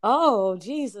 Oh,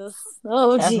 Jesus.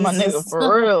 Oh, that's Jesus. My nigga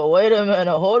for real. Wait a minute.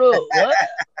 Hold up. What?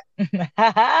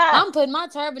 I'm putting my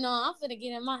turban on. I'm finna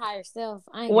get in my higher self.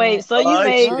 Wait, so you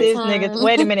made this nigga.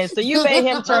 Wait a minute. So you made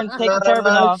him take the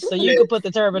turban off so you could put the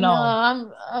turban on.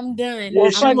 No, I'm done. Well,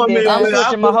 I'm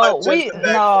switching my whole. We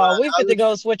fit to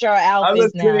go switch our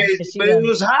outfits now. But it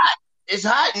was hot. It's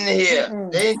hot in here.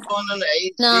 They ain't going on the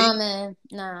AC.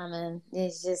 Nah, man.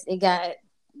 It's just it got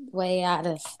way out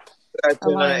of.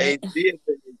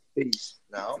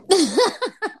 No.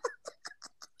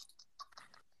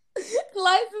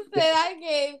 Liza said I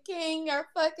gave King our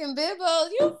fucking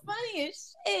bibbles. You funny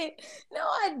as shit. No,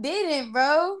 I didn't,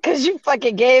 bro. Cause you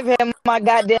fucking gave him my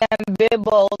goddamn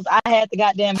bibbles. I had the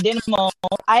goddamn denim on.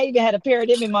 I even had a pair of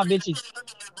them in my bitches.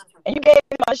 And you gave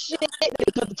me my shit. You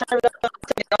put the turban up,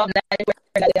 take it off.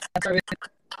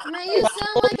 Man, you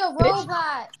sound like a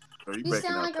robot. You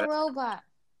sound like a robot.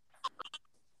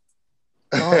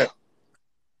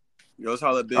 Yo, it's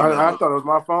holla big I thought it was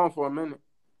my phone for a minute.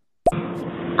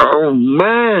 Oh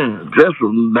man, just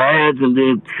imagine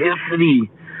the intensity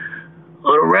of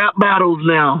the rap battles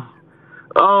now.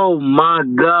 Oh my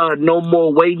God, no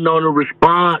more waiting on a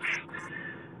response.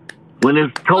 When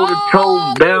it's toe to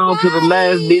toe down to the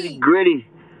last nitty gritty,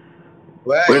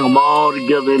 bring them all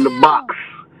together in the box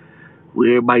where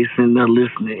everybody's sitting there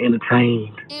listening,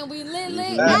 entertained. And we lit.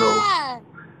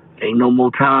 Ain't no more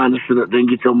time to sit up there and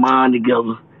get your mind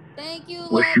together. Thank you,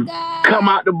 Once Love you God. come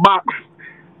out the box,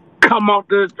 come off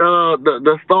the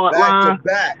start line,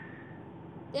 back.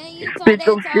 Then you spit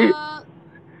your shit.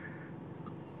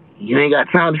 You ain't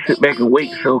got time to sit back and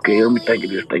wait. So, okay, let me think of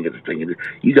this.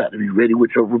 You got to be ready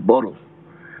with your rebuttal.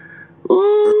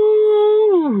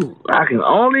 Ooh, I can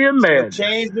only imagine. It's gonna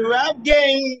change the rap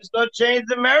game. It's gonna change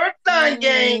the marathon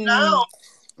game now.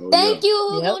 Thank you.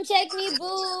 Who gonna check me,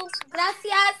 boo?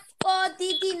 Gracias por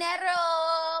the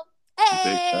dinero.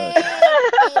 Hey,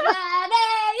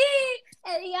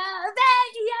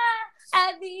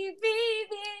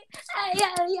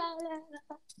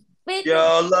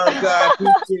 Yo, love God.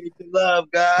 Appreciate the love,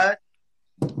 God.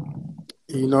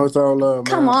 You know it's all love, man.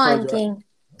 Come on, King.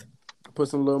 Put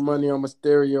some little money on my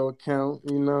stereo account,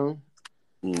 you know.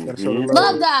 Gotta show the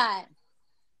Love God.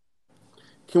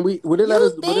 Can we? Would it let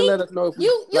us know if we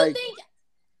you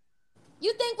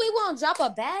think we won't drop a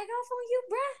bag off on you,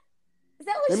 bruh? Is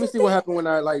that what Let me see what happened when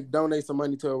I donate some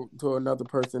money to another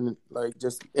person,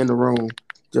 just in the room,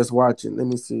 just watching. Let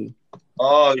me see.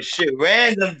 Oh shit!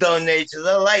 Random donations.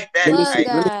 I like that.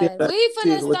 We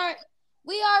finna start.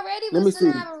 We already was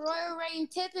gonna have a Royal Rain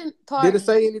tipping party. Did it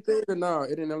say anything or no?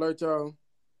 It didn't alert y'all.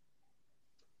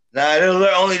 Nah, it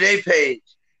alert only they page.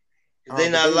 They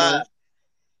not live.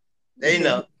 They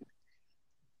know.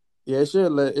 Yeah, it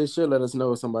should let us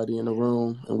know somebody in the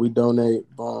room and we donate.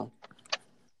 Boom.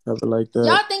 Something like that.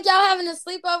 Y'all think y'all having a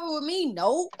sleepover with me?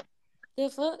 Nope. The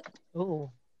fuck?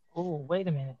 Oh, wait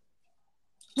a minute.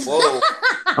 Whoa.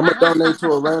 I'm gonna donate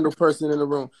to a random person in the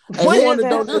room. Hey, who want to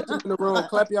donate in the room?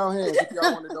 Clap y'all hands if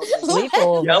y'all want to donate.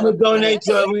 Sleepover. Yeah, I'm gonna donate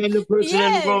to a random person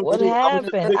in the room. What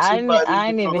happened? I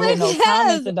ain't even hear no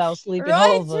comments about sleeping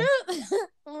over.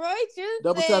 Roy Truth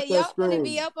Double said tap that y'all screen. gonna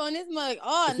be up on this mug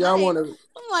all if y'all night. Wanna,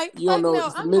 I'm like, you don't know,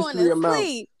 no, I'm going to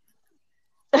sleep.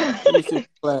 Let me see.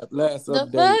 Clap. Last the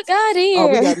update. Fuck out here. Oh,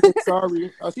 we got it.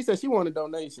 Sorry. Oh, she said she wanted a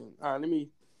donation. All right, let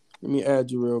me add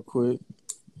you real quick.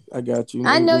 I got you.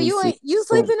 I know you ain't. You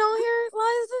sleeping on here,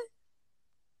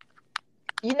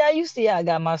 Liza? You know, you see, I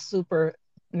got my super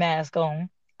mask on.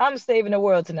 I'm saving the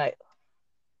world tonight.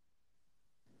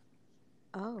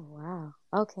 Oh wow.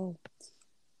 Okay.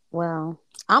 Well,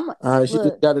 I'm. All right, she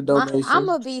just got a donation. I'm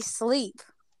gonna be asleep.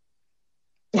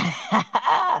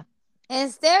 And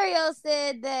Stereo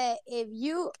said that if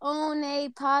you own a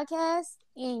podcast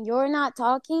and you're not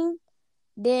talking,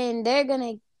 then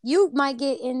you might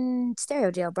get in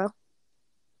stereo jail, bro.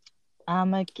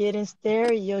 I'ma get in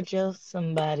stereo jail.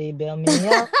 Somebody bail me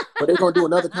out. But they gonna do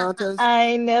another contest? I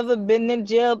ain't never been in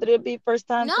jail, but it'll be first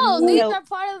time for me. No, these are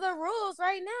part of the rules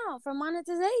right now for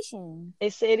monetization.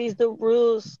 They say these the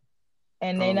rules,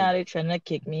 and they trying to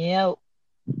kick me out.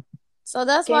 So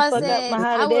that's why I said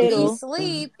I would be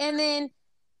asleep, and then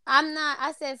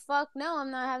I said, fuck no,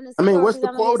 I'm not having a sleepover. I mean, what's the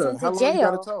quota? How long you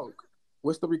gotta talk?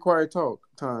 What's the required talk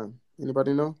time?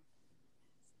 Anybody know?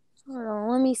 Hold on,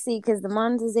 let me see, because the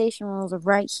monetization rules are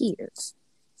right here.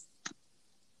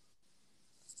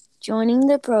 Joining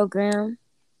the program,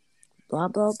 blah,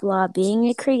 blah, blah, being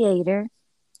a creator,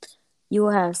 you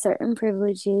will have certain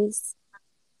privileges,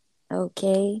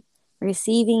 okay,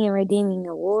 receiving and redeeming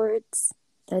awards,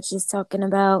 that's just talking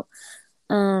about,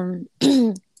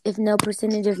 if no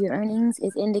percentage of your earnings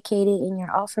is indicated in your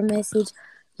offer message,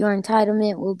 your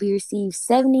entitlement will be received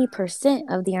 70%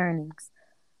 of the earnings,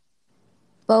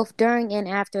 both during and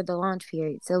after the launch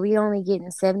period. So we only getting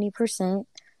 70%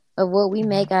 of what we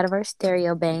make out of our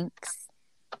stereo banks.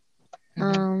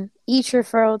 Each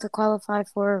referral to qualify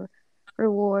for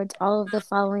rewards, all of the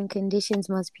following conditions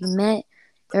must be met.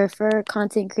 The referred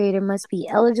content creator must be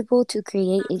eligible to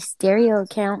create a stereo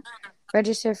account,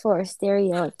 register for a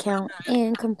stereo account,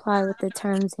 and comply with the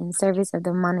terms and service of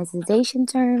the monetization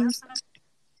terms.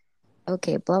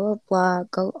 Okay, blah, blah, blah.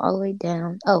 Go all the way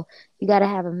down. Oh, you got to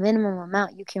have a minimum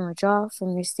amount you can withdraw from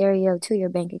your stereo to your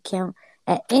bank account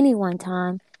at any one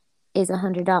time is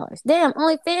 $100. Damn,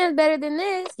 OnlyFans better than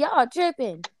this. Y'all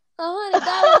tripping.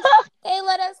 $100. They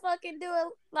let us fucking do it.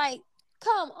 Like,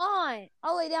 come on.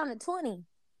 All the way down to 20.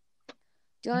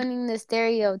 Joining the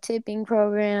stereo tipping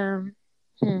program.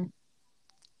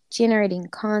 Generating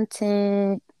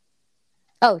content.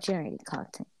 Oh, generating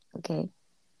content. Okay.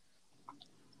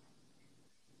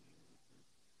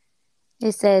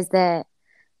 It says that,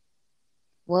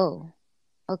 whoa,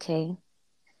 okay,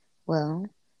 well,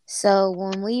 so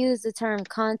when we use the term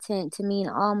content to mean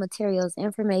all materials,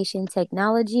 information,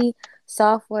 technology,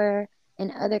 software,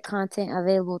 and other content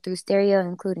available through stereo,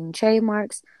 including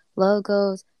trademarks,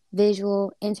 logos,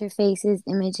 visual interfaces,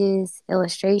 images,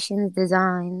 illustrations,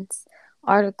 designs,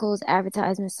 articles,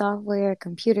 advertisement software,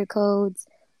 computer codes,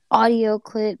 audio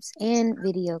clips, and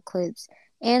video clips,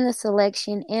 and the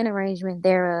selection and arrangement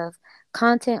thereof.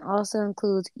 Content also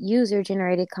includes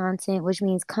user-generated content, which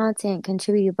means content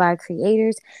contributed by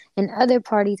creators and other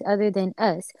parties other than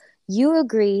us. You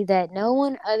agree that no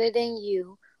one other than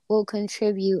you will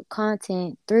contribute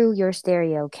content through your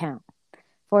stereo account.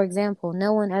 For example,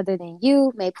 no one other than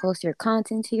you may post your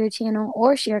content to your channel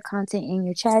or share content in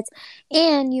your chats,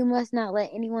 and you must not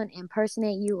let anyone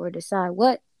impersonate you or decide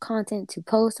what content to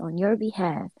post on your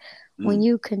behalf. When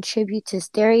you contribute to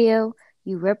stereo,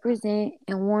 you represent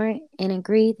and warrant and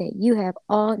agree that you have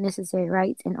all necessary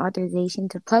rights and authorization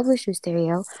to publish your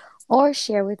stereo or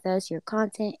share with us your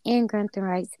content and grant the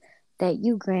rights that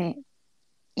you grant.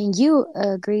 And you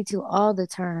agree to all the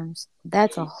terms.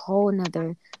 That's a whole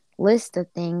nother list of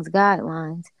things,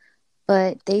 guidelines.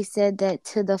 But they said that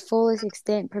to the fullest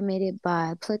extent permitted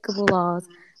by applicable laws,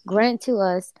 grant to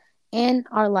us and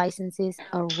our licenses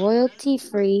a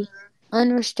royalty-free,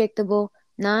 unrestrictable,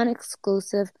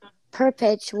 non-exclusive,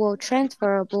 perpetual,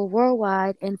 transferable,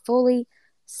 worldwide, and fully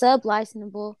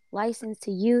sub-licensable license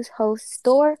to use, host,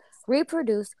 store,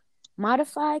 reproduce,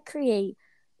 modify, create,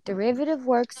 derivative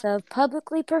works of,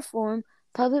 publicly perform,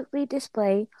 publicly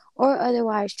display, or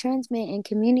otherwise transmit and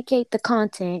communicate the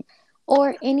content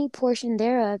or any portion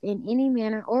thereof in any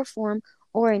manner or form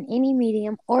or in any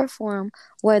medium or form,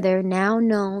 whether now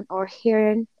known or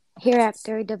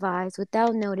hereafter devised,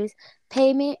 without notice,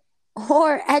 payment,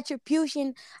 or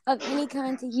attribution of any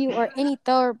kind to you or any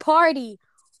third party.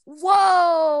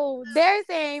 Whoa! They're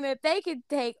saying that they could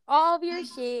take all of your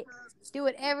shit, do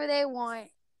whatever they want,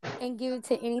 and give it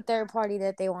to any third party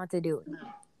that they want to do it.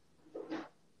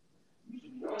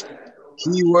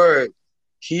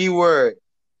 Keyword,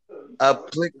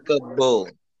 applicable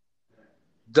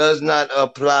does not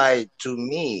apply to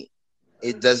me.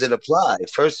 It doesn't apply,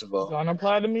 first of all. Don't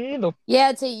apply to me either.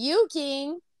 Yeah, to you,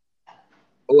 King.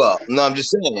 Well, no, I'm just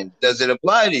saying, does it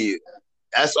apply to you?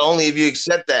 That's only if you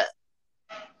accept that.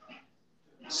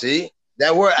 See?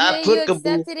 That word applicable.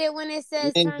 You accepted it when it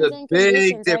says means terms and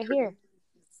conditions right here.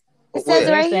 It says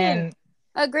right here.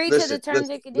 Agree to the terms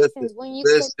and conditions when you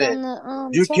click on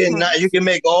the you can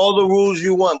make all the rules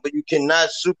you want, but you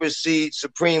cannot supersede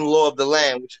supreme law of the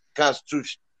land, which is the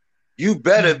Constitution. You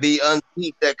better be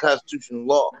underneath that constitutional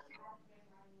law.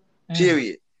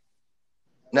 Period.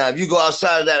 Now, if you go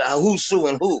outside of that, who's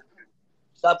suing who?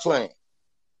 Stop playing.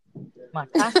 My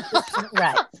constitutional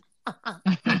rights. You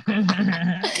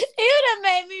done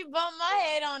made me bump my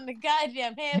head on the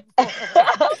goddamn headboard.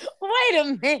 Wait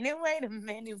a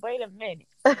minute.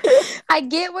 I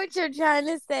get what you're trying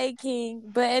to say, King,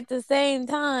 but at the same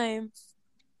time,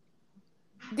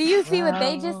 do you see what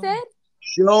they just said?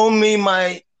 Show me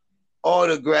my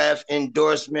autograph,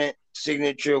 endorsement,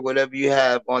 signature, whatever you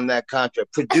have on that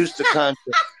contract. Produce the contract.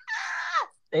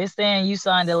 They're saying you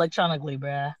signed electronically,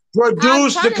 bruh.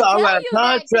 Produce the contract.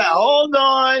 Hold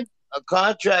on. A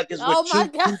contract is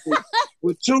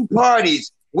with two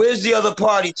parties. Where's the other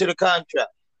party to the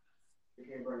contract?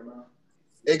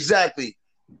 Exactly.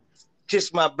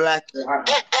 Kiss my black.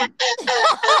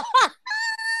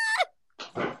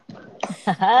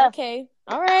 Okay.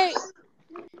 All right.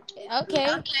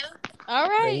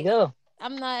 There you go.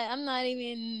 I'm not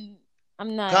even.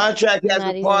 Contract has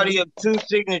a party of two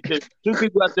signatures. Two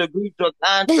people have to agree to a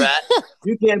contract.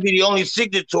 You can't be the only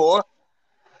signator.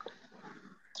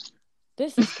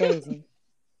 This is crazy.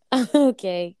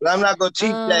 Okay. But I'm not going to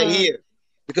teach that here.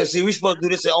 Because, see, we're supposed to do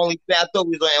this at OnlyFans. I thought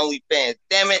we was on OnlyFans.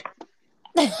 Damn it.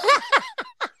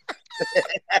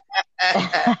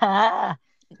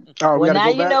 Well, now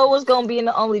you know what's going to be in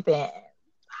the OnlyFans.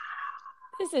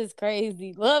 This is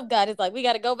crazy. Love God is like, we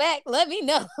got to go back. Let me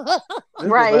know.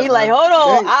 Right. He like, hold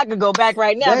on. I could go back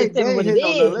right now.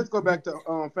 Let's go back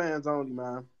to fans only,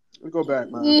 man. Let's go back,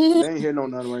 man. They ain't hitting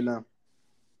on nothing right now.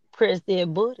 Chris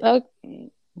did booty.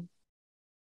 Okay.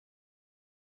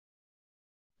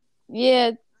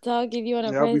 Yeah, I'll give you an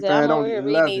appraisal. I'm over here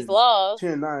reading these laws.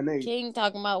 10-9-8. King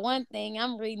talking about one thing,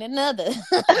 I'm reading another.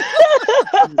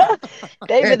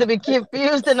 They better be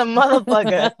confused in the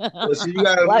motherfucker. Well, so you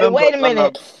gotta remember, wait a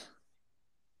minute.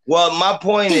 Well, my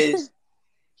point is,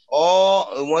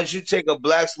 once you take a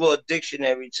Black's Law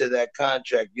dictionary to that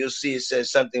contract, you'll see it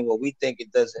says something what we think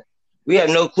it doesn't. We have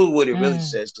no clue what it really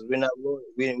says because we're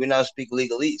not speak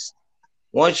legalese.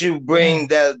 once you bring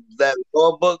that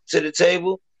law book to the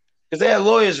table, because they have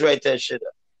lawyers write that shit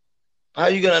up. How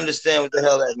you gonna understand what the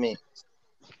hell that means?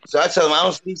 So I tell them I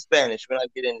don't speak Spanish when I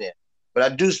get in there, but I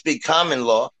do speak common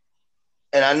law,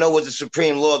 and I know what the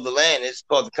supreme law of the land is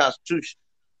called the Constitution.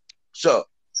 So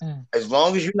as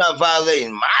long as you're not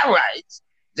violating my rights,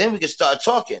 then we can start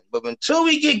talking. But until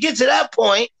we get to that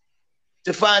point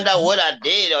to find out what I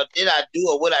did or did I do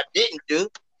or what I didn't do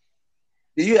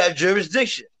you have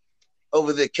jurisdiction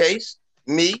over the case,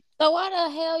 me. So why the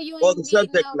hell you or ain't the getting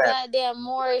subject no matter? goddamn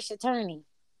Moorish attorney?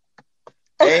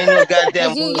 Ain't no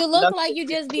goddamn. You look like you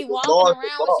just be walking around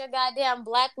with your goddamn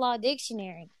black law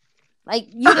dictionary. Like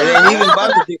you ain't even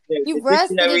about the dictionary. You The brushed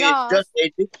dictionary it is off. just a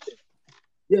dictionary.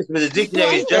 Yes, but the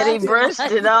dictionary is just He brushed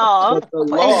it off. But the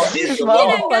law is the You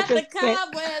law. done got the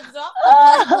cobwebs off the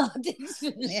black law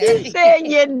dictionary. She said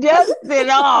you dust it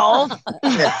off.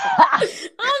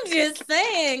 I'm just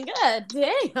saying, god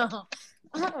damn.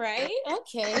 All right,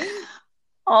 okay.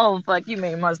 Oh fuck, you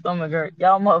made my stomach hurt.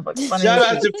 Y'all motherfuckers funny. Shout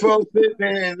out to Pro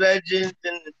Fitman and Legends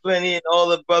and Plenty and all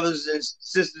the brothers and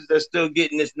sisters that are still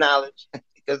getting this knowledge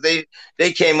because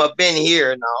they came up in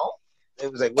here now.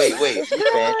 It was like, wait, man.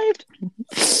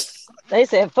 They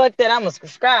said, fuck that, I'm gonna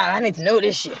subscribe. I need to know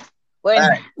this shit. Wait a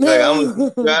minute. Like, I'm a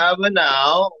subscriber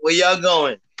now. Where y'all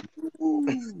going?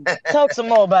 Talk some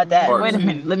more about that. Wait a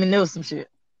minute. Let me know some shit.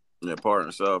 Yeah, part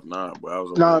himself. Nah, but I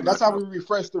was. No, that's how we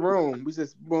refresh the room. We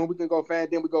just boom, we can go fan,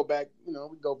 then we go back. You know,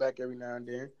 we go back every now and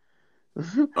then.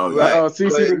 Oh, right. I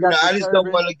just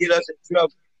don't want to get us in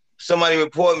trouble. Somebody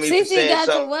report me for saying got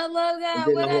something. The what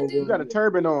logo? What I do? You got a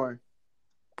turban on.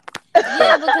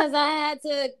 Yeah, because I had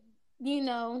to,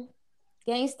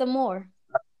 gangsta more.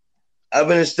 I've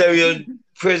been in stereo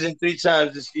prison 3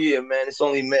 times this year, man. It's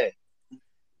only May.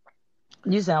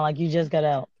 You sound like you just got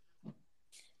out.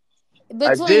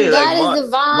 Between God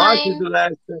is March is the Divine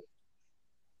last thing.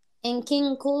 and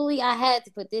King Cooley, I had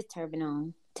to put this turban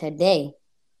on today.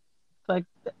 Fuck.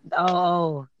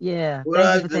 Oh, yeah. What Thank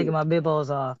I you for do? taking my bibbos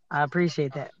off. I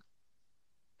appreciate that.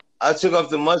 I took off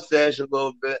the mustache a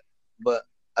little bit, but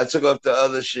I took off the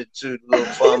other shit too. The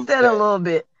little fun. Said a little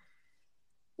bit.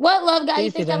 What love guy?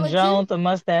 You Casey think I done look droned cute? the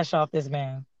mustache off this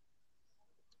man.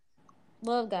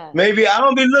 Love guy. Maybe I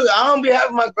don't be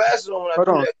having my glasses on when I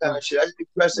do that kind of shit. I just be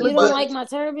pressing You the don't button. like my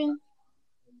turban?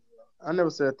 I never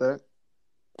said that.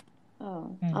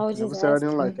 Oh, I was Never just said I asking.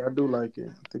 didn't like it. I do like it.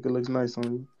 I think it looks nice on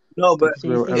you. No, but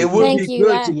it would Thank be you,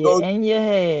 good to go. In your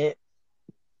head.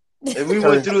 If we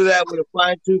went through that with a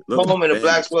fine-tooth comb and a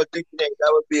black sword dictionary, that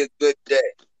would be a good day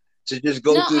to just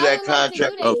go through that contract. To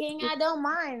do that, King. I don't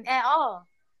mind at all.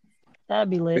 That'd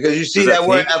be lit. Because you see that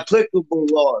word applicable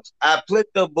laws.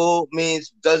 Applicable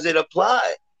means does it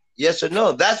apply? Yes or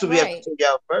no? That's what we have to figure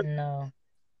out first. No.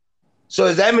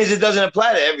 So that means it doesn't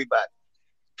apply to everybody.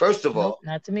 First of all.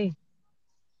 Not to me.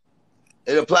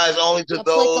 It applies only to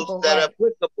those that are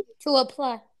applicable. To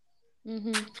apply.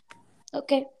 Mm-hmm.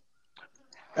 Okay.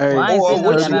 Hey, or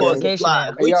which laws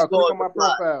apply? Hey, y'all, click on my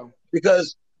profile.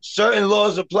 Because certain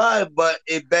laws apply, but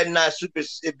it better not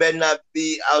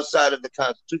be outside of the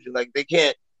Constitution. Like they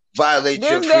can't violate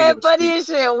your This freedom. man funny as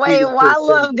shit. Wait, why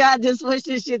Love God just switched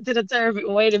this shit to the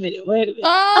turban? Wait a minute.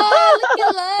 Oh, look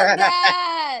at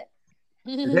Love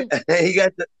God. He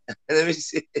got the. Let me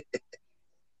see.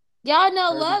 Y'all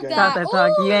know Love God.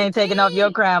 Talk. You ain't taking off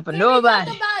your crown for nobody.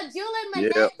 Can we talk about Julian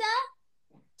Manetta? Yep.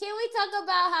 Can we talk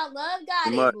about how Love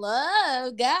God is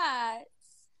Love God?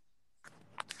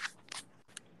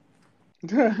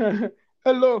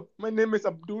 Hello, my name is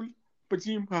Abdul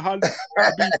Pajim Hahal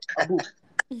Abu.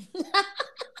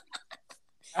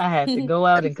 I had to go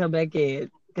out and come back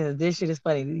in because this shit is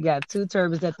funny. You got 2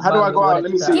 turbans at the bottom. How do I go out?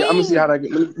 Let me see. I'm gonna see how that.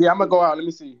 Yeah, I'm gonna go out. Let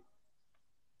me see.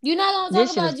 You're not gonna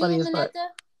talk about Julian Manetta?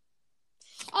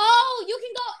 Oh, you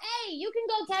can go. Hey, you can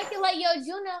go calculate your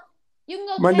Juno. You can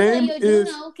go my calculate name your is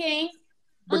Juno, King.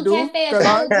 Badu.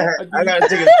 I gotta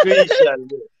take a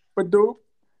screenshot. Badu.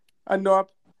 I know.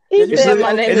 It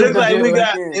looks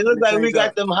like we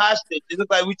got them hostage. It looks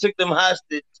like we took them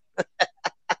hostage.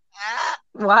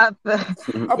 What?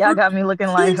 Y'all got me looking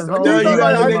like a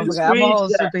whole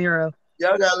superhero.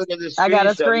 Y'all gotta look at this. I got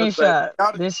a screenshot.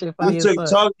 This shit funny as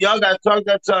fuck. Y'all gotta talk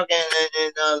that talk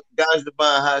and guys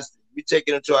divine hostage. We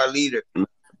taking them to our leader.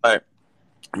 Like,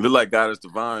 look like Goddess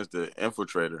Divine is the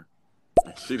infiltrator.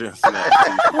 She didn't snap.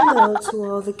 Hello to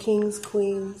all the kings,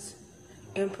 queens,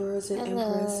 emperors, and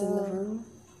empress in the room.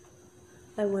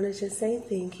 I wanted to say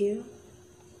thank you.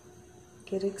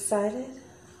 Get excited.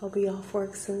 I'll be off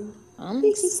work soon. I'm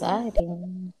excited.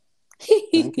 I'm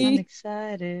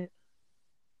excited.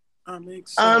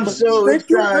 I'm so Thank excited.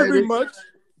 you very much.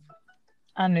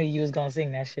 I knew you was gonna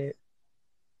sing that shit.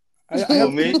 I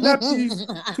have kidnapped these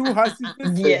 2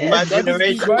 hostages. Yeah. My That is the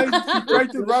generation. why she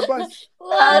tried to rob us.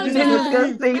 I This knew is you her was gonna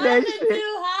team. say that shit.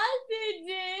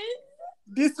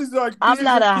 This is our. I'm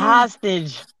not a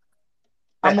hostage.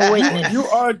 I'm a witness. You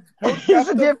are. There's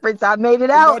a difference. I made it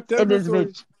out in this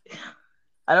bitch.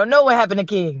 I don't know what happened to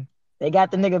King. They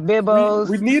got the nigga Bibbos.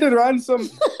 We need a ransom.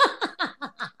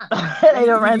 They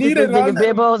done ransomed this nigga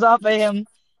Bibbos off of him.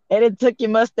 And it took your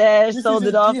mustache, sold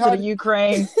it off to the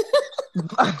Ukraine.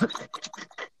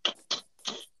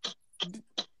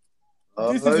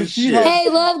 Hey,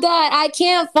 Love God, I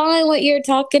can't find what you're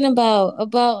talking about.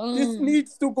 This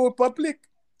needs to go public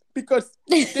because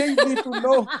they need to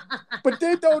know, but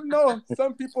they don't know.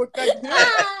 Some people think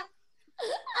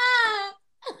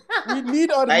we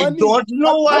need our money. I don't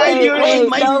know why you're in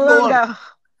my store.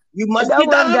 You must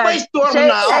get out of my store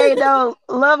now. Hey, no,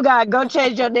 Love God, go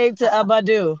change your name to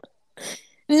Abadu.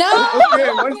 No.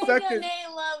 Okay, 1 second.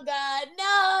 Love God,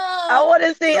 no. I want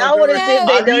to see. I want to see if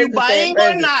they know Are you it's the buying same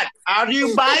or not? Are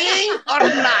you buying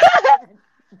or not?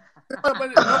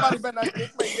 Nobody better not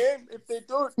take my name. If they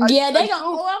don't, Yeah, they I gonna.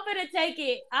 sue. Oh, I'm gonna take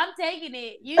it. I'm taking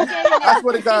it. You taking it. I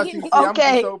swear to God, CC, Okay. I'm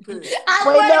so pissed.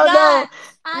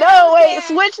 No, wait.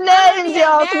 Switch names,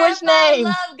 y'all. Switch names.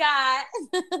 Love God.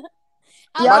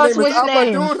 My Y'all name is switch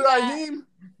names. Abdul Rahim.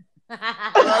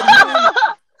 Rahim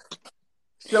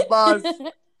Shabazz.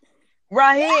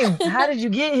 Raheem, how did you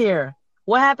get here?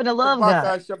 What happened to Love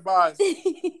God? Shabazz.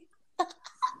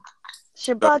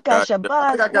 Shabazz.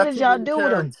 What did y'all do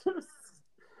with him?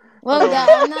 Love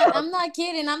God, I'm not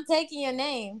kidding. I'm taking your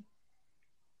name.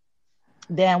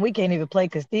 Damn, we can't even play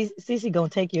because Cece gonna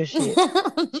take your shit.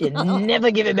 She'll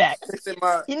never give it back.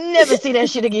 You never see that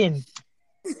shit again.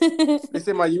 They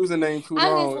say my username too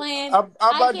I'm long. just playing. I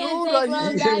can't take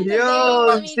Love God.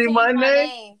 Yo, you see my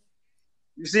name?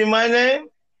 You see my name?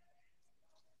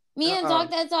 Me and Talk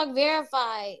That Talk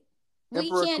verified. We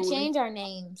Emperor can't Cootie? change our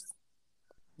names.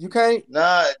 You can't?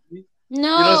 Nah.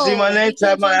 No. You don't see my name? we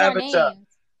Tap can't my change our avatar. names.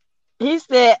 He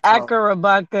said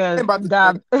Akarabaka.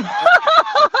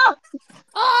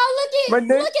 Oh, look at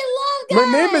Love God. My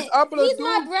name is Abdul. He's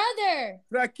my brother.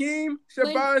 Rakim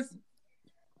Shabazz.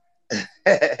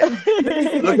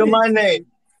 Look at my name.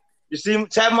 You see,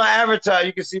 tap my avatar.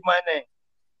 You can see my name.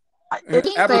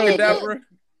 Abracadabra.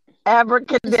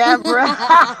 Abracadabra.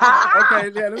 Okay,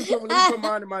 yeah. Let me put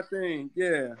mine in my thing.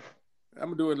 Yeah,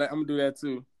 I'm gonna do that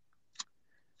too.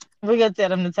 We gonna tell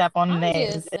them to tap on the I'm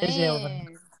names. just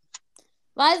saying.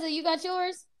 Liza, you got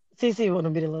yours? CC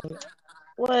wanna be the little.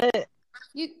 What?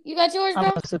 You got yours, bro?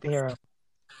 I'm a superhero.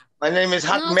 My name is No,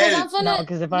 Hakmel. No,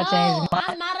 because if I change mine,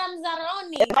 I'm Madam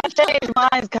Zaroni. if I change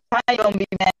mine, Kai gonna be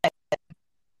mad.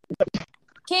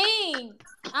 King,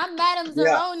 I'm Madam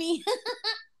Yeah. Zaroni.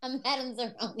 I'm Madam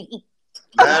Zaroni.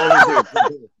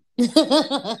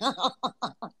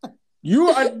 You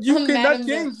I'm cannot Madam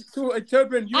change to a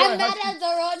children. You I'm are Madam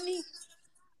Zaroni.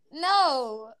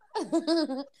 No.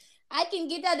 I can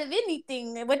get out of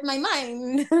anything with my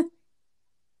mind.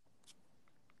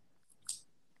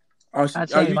 I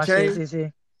changed my shit,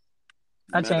 CC.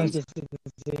 I changed it,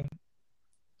 CC.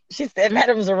 She said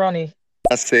Madam Zaroni.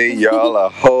 I say y'all a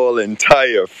whole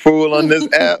entire fool on this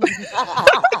app.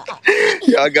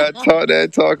 Y'all got Talk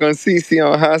That Talk on CC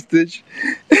on hostage.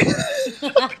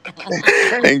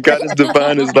 And Goddess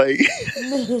Divine is like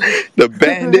the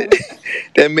bandit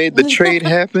that made the trade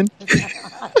happen.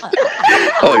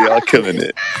 Oh, y'all killing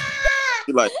it.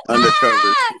 She like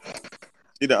undercover.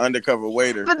 She the undercover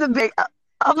waiter. I'm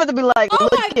gonna be like,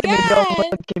 look at me, don't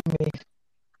look at me.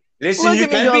 Listen, Look you at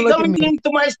me, can don't be look at coming me. into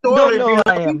my store Don't if know you're who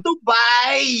I looking am. to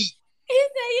buy. He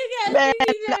said you got Man,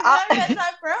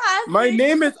 My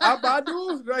name is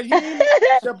Abadu Rahim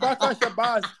Shabaka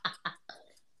Shabazz.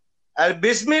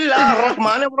 Bismillah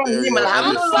Rahman Rahim.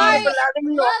 I'm sorry. Love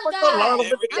God.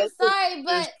 Alhamdulillah. I'm sorry,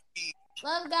 but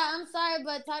Love God, I'm sorry,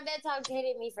 but Talk That Talk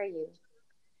hated me for you.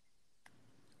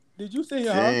 Did you say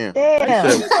Damn. Damn.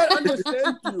 I didn't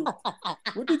understand you.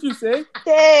 What did you say?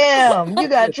 Damn, you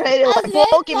got traded like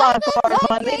Pokemon cards,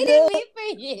 my Hated nigga. me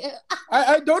for you.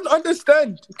 I don't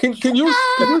understand. Can you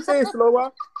say it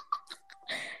slower?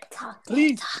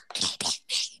 Please.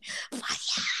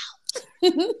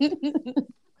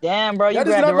 Damn, bro, you That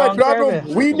is grabbed not the my wrong problem.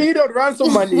 service. We need a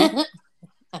ransom money.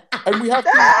 And we have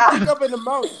to pick up an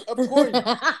amount of coins.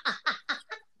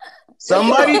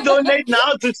 Somebody donate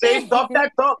now to save Talk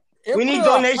That Talk. We need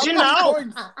donation now.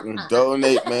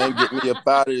 Donate, man. Get me up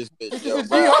out of this bitch, yo.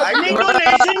 I need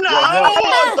donation now.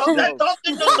 Talk That Talk. I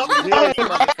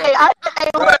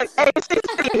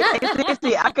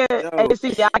can see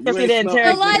the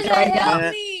interrogation right now.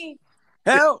 Help me.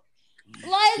 Help.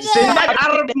 Liza, Send that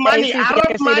Arab money,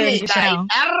 Arab money, guys.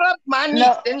 Arab money.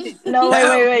 No,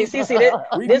 wait. CC,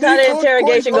 this how the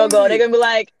interrogation go. They're gonna be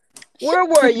like, where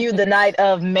were you the night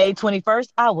of May 21st?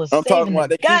 I was saving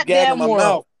the goddamn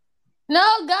world. No,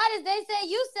 Goddess, they said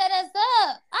you set us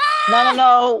up.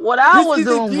 No. What I was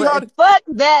doing was, fuck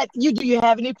that. Do you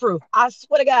have any proof? I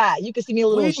swear to God, you can see me a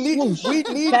little swoosh. We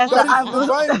need I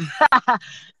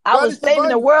was saving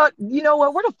the world. You know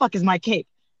what? Where the fuck is my cake?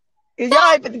 Because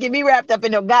y'all ain't to get me wrapped up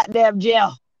in no goddamn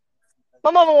jail.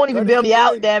 My mama won't even bail me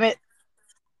out, damn it.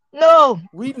 No.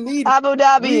 We need Abu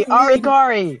Dhabi, Ari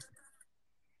Kari.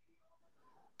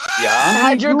 Yeah.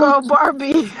 Hydro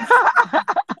Barbie.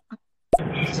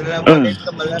 And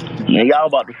y'all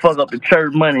about to fuck up the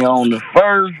church money on the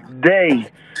first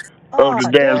day of the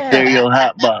damn stereo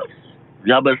hot box.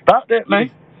 Y'all better stop that,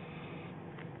 man.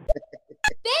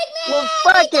 Well,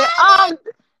 fuck it.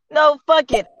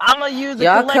 Fuck it. I'm gonna use the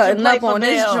y'all collection cutting plate up on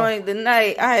this bail. joint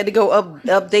tonight. I had to go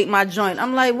update my joint.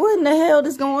 I'm like, what in the hell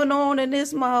is going on in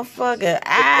this motherfucker?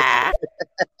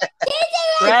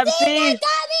 Rap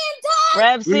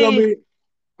C,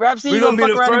 you gonna be the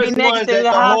fuck around and first be ones next to that the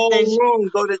the whole hostage. room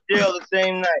go to jail the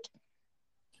same night.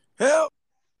 Help!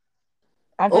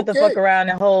 I'm going to fuck around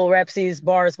and hold Rap C's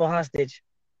bars for hostage.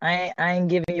 I ain't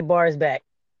giving you bars back.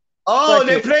 Oh, Fuck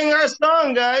they're it. playing our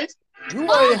song, guys. You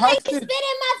are a hostage. Spit in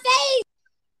my face.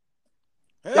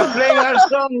 They're playing our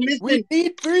song. Listen. We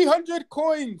need 300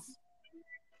 coins.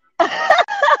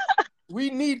 We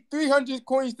need 300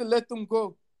 coins to let them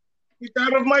go. Get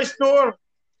out of my store.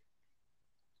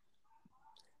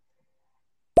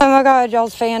 Oh my God,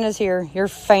 y'all's fan is here. Your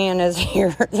fan is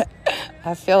here.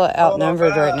 I feel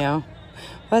outnumbered right now.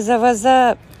 What's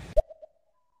up?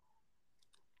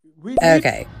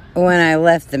 Okay. When I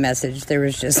left the message, there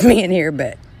was just me in here,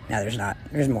 but now there's not.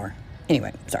 There's more.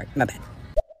 Anyway, sorry. My bad.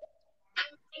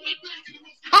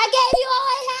 I gave you all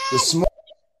I had.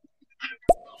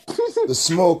 The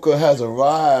smoker has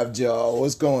arrived, y'all.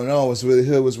 What's going on? What's really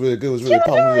good? What's really good? What's really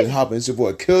popping? What's really hopping? It's your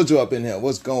boy Killjoy up in here.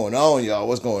 What's going on, y'all?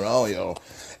 What's going on, y'all?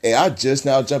 Hey, I just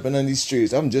now jumping on these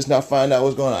streets. I'm just now finding out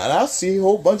what's going on. And I see a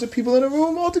whole bunch of people in the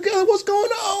room all together. What's going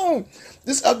on?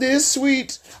 This update is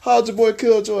sweet. How's your boy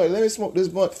Killjoy? Let me smoke this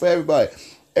blunt for everybody.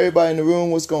 Everybody in the room,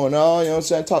 what's going on? You know what I'm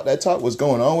saying? Talk that talk. What's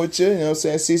going on with you? You know what I'm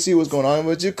saying? CC, what's going on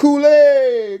with you?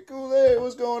 Kool-Aid,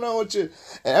 what's going on with you?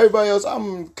 And everybody else,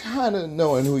 I'm kind of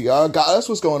knowing who y'all. God, that's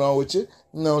what's going on with you.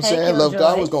 You know what I'm saying? Love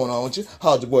God, what's going on with you?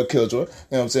 How's your boy Killjoy? You know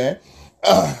what I'm saying?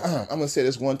 I'm going to say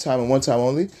this one time and one time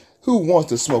only. Who wants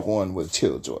to smoke one with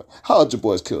Killjoy? How's your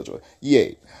boys Killjoy?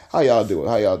 Yay. How y'all doing?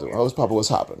 How's Papa? What's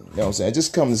hopping? You know what I'm saying?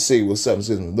 Just come to see what's up and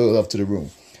send a little love to the room.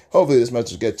 Hopefully this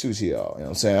message get to y'all. You know what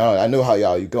I'm saying? I know how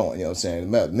y'all you going. You know what I'm saying?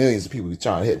 Millions of people be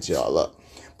trying to hit y'all up.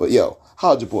 But yo,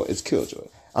 how's your boy? It's Killjoy.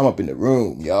 I'm up in the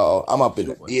room, y'all. I'm up in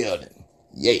the building.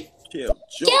 Yay. Killjoy.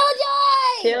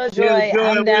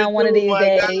 I'm down one of these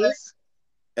days.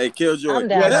 Hey, Killjoy. I'm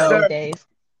down one of these days.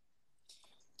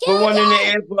 Put one in the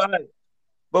air for us.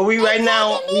 But we right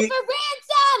now. For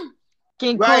ransom.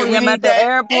 King Right, Cooley, we I'm need at the that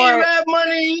airport. Arab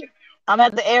money. I'm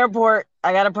at the airport.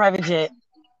 I got a private jet.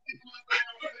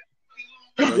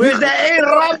 Where's that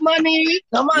Arab money?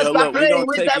 Come on, Yo, stop look, we playing gonna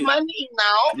with take that it. money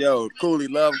now. Yo, Cooley,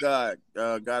 love God.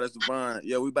 God is divine.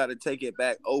 Yo, we about to take it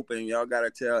back open. Y'all got to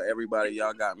tell everybody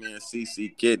y'all got me and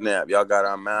CC kidnapped. Y'all got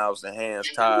our mouths and hands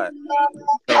tied.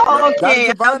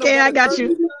 Okay, I got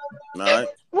you. All right.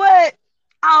 What?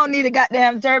 I don't need a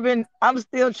goddamn turban. I'm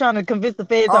still trying to convince the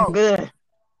feds I'm good.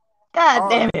 God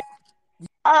damn it.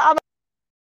 I'm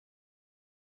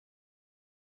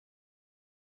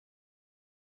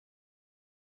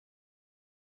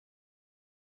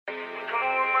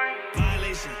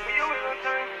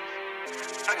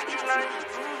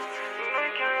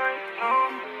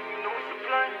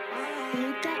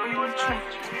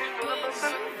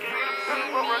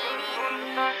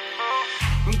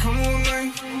coming with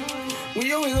mine.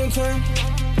 We always on time.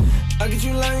 I get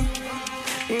you lying.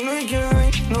 You know you can't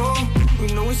hide. No, we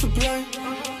know we supply.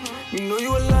 You know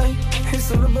you a lie. It's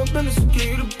all about business. Give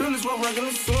you the business while rocking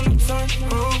this all the time.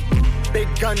 Big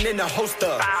gun in the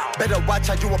holster. Better watch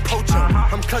how you approach him.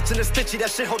 I'm clutching the stitchy, that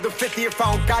shit holding 50. If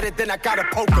I don't got it, then I gotta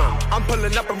poke him. I'm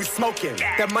pulling up and we smoking.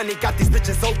 That money got these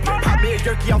bitches open. Pop me a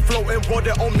yerky, I'm floating.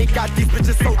 Water on me, got these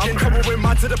bitches soaking. I'm coming with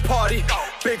mine to the party.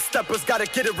 Big steppers, gotta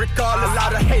get it regardless. A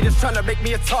lot of haters trying to make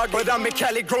me a target. But I'm in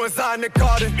Cali growing Zion in the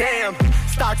garden. Damn,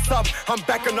 stocks up, I'm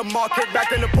back in the market.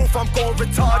 Back in the booth, I'm going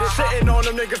retarded. Sitting on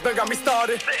them niggas, done got me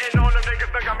started. I'm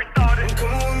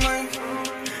coming with mine.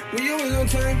 We always on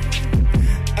time.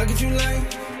 I get you lying.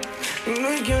 You know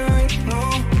you can't hide. No,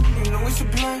 you know we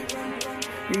supply.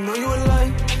 You know you a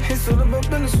lie. It's It's all about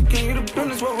business, we give you the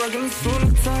business while rocking the suit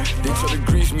and tie. They try to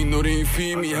grease me, know they ain't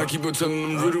feed me. I keep on telling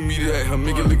them, riddle me that. I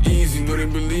make it look easy, know they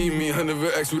believe me. I never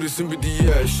ask where the sympathy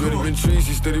at. Shorty been treaty,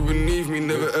 steady beneath me.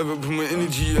 Never ever put my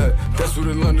energy at. That's where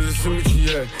the line of the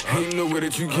symmetry at. Ain't no way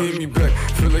that you can get me back.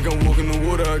 Feel like I'm walking the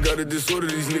water, I got a disorder.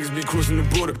 These niggas be crossing the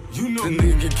border. You know, the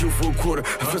nigga get killed for a quarter.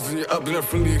 I fess in your up and I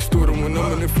friendly extort them. When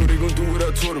I'm in the field, they gon' do what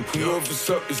I told them. You know if it's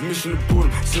up, it's mission abort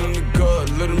them. Send them to God,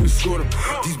 let them escort them.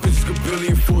 These bitches could barely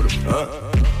afford them.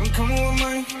 I'm coming with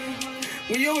mine,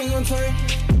 we always on time.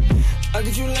 I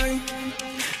get you lying,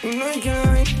 you know you can't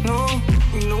lie,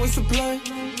 no. You know we supply,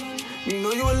 you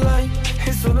know you a lie.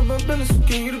 It's all about business, we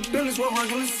give you the business while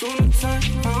rocking the suit and tie.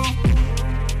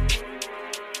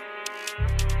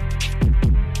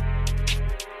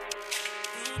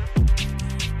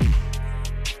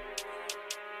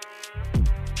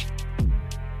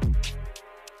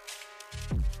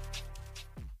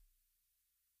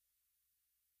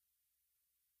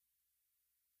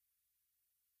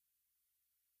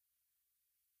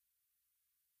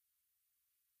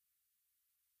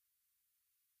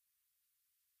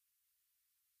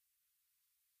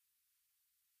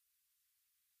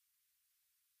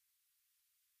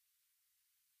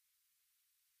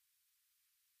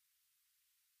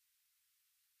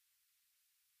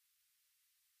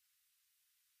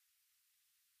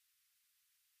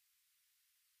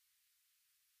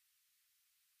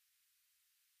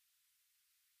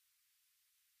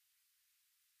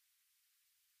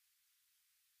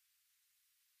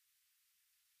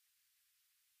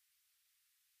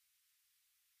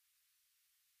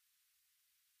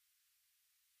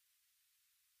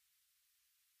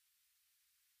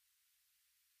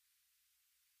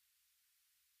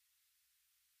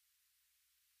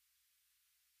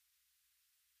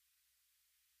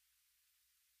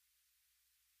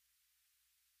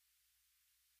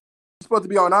 Supposed to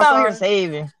be on our Out here side.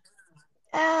 saving.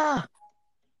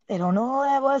 They don't know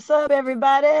that. What's up,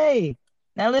 everybody?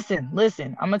 Now listen.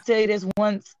 I'm gonna tell you this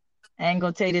once. I ain't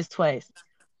gonna tell you this twice.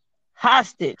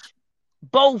 Hostage,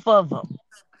 both of them,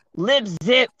 lip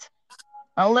zipped.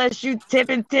 Unless you tip,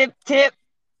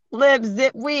 lip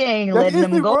zip. We ain't letting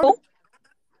them go.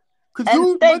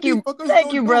 And thank you,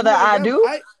 brother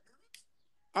Adu.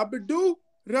 Abdul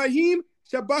Rahim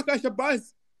Shabaka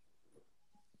Shabazz.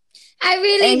 I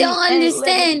really don't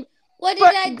understand. What did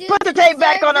I do? Put the tape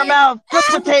back on her mouth. Put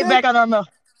the tape back on her mouth.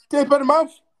 Tape on her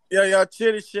mouth? Yo, y'all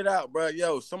chill this shit out, bro.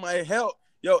 Yo, somebody help.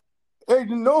 Yo. Hey,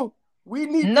 no. We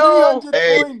need 300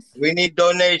 Hey, coins. we need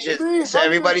donations. So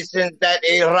everybody sends that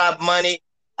A-Rob money.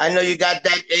 I know you got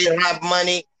that A-Rob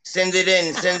money. Send it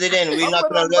in. We're not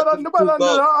going to let them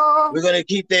go. We're going to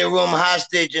keep their room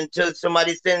hostage until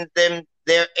somebody sends them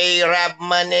their A-Rob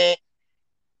money.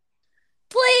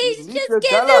 Please, just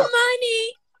get the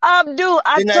money. Abdul,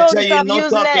 I told you stop using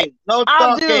that. No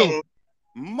talking.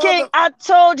 King, I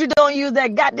told you don't use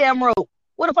that goddamn rope.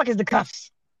 Where the fuck is the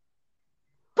cuffs?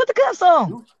 Put the cuffs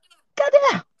on.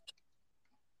 Goddamn.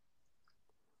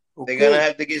 They're going to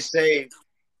have to get saved.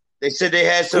 They said they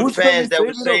had some fans that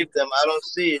would save them. I don't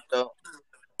see it, though.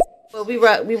 Well, we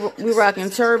rocking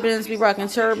turbans. We rocking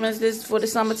turbans this for the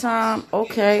summertime.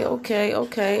 Okay.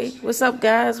 What's up,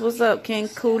 guys? What's up, King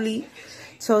Cooley?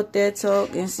 Talk That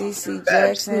Talk and CC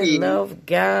Jackson. Love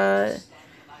God.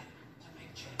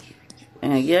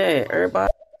 And yeah,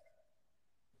 everybody.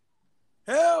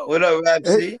 Hell. What up,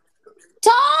 Rapsy?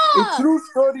 Talk. A true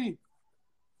story.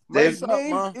 My What's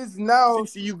name up, is now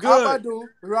CC, you good? Abdul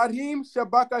Rahim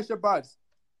Shabaka Shabazz.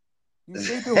 You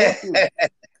say the whole thing.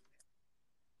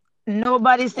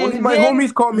 Nobody sends my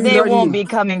homies call me they Rahim. won't be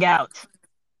coming out.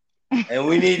 And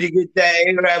we need to get that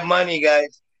A-Rap money,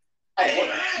 guys.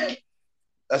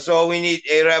 That's all we need,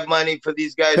 A-Rap money for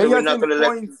these guys, and we're not going to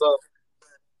let them go.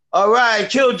 All right,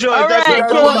 Killjoy. All That's right, what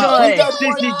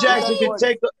Killjoy. CC Jackson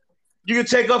you can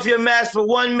take off your mask for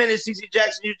 1 minute, CC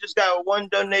Jackson. You just got one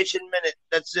donation minute.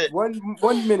 That's it. 1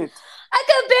 minute. I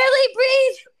could barely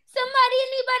breathe.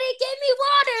 Anybody give me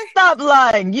water. Stop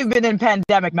lying. You've been in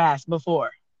pandemic mask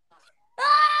before.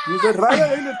 You got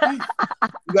right in the teeth.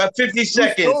 You got 50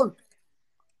 seconds.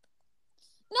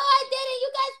 No, I didn't.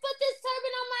 You guys put this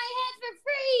turban on my head for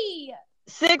free.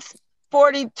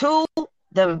 6:42.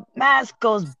 The mask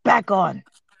goes back on.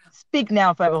 Speak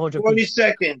now, forever hold your 20 peace.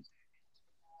 seconds.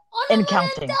 And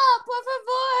counting. Por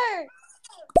favor.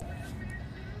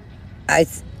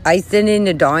 I sent in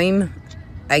a dime.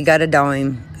 I got a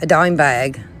dime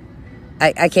bag.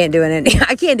 I can't do any.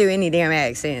 I can't do any damn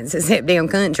accents except damn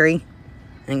country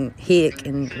and hick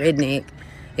and redneck.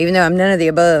 Even though I'm none of the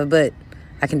above, but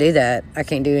I can do that. I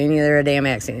can't do any other damn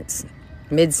accents.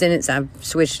 Mid sentence, I've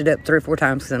switched it up 3 or 4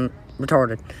 times because I'm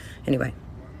retarded. Anyway,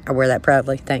 I wear that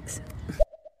proudly. Thanks.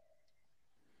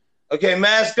 Okay,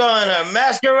 mask on her.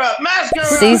 Mask her up. Mask her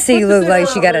up. Cece looked like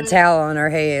she got a towel on her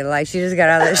head. Like she just got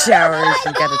out of the shower.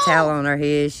 She got a towel on her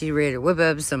head. She ready to whip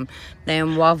up some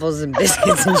damn waffles and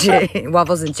biscuits and shit.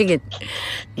 Waffles and chicken.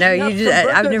 No,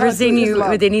 I've never seen you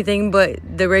with anything but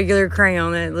the regular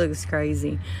crown. It looks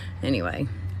crazy. Anyway.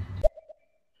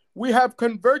 We have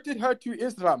converted her to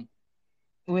Islam.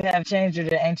 We have changed her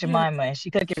to Aunt Jemima, and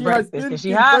she cooking breakfast because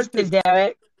she hostage, damn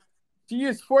it. She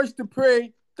is forced to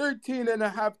pray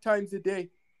 13.5 times a day.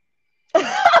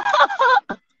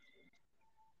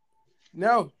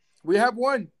 Now, we have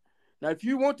one. Now, if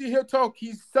you want to hear talk,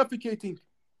 he's suffocating.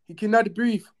 He cannot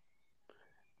breathe.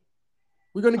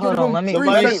 We're going to give him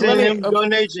 3 seconds.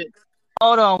 Donation.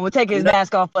 Hold on. We'll take his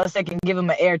mask off for a second and give him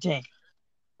an air tank.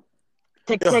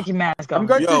 Take your mask off. I'm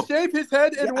going to shave his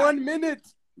head in 1 minute.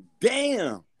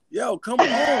 Damn. Yo, come on,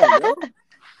 yo.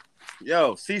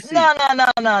 Yo, CC. No.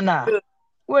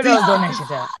 Where those donations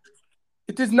at?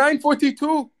 It is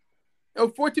 9:42.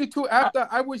 42 after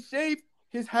I will shave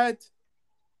his head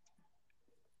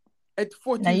at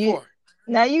 44.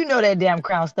 Now you know that damn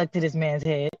crown stuck to this man's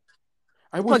head.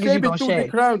 I will shave it to the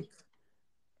crown.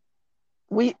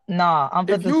 I'm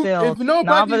for the sale. If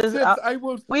nobody says, I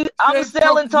will. I'm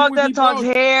selling Talk That Talk's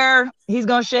hair. He's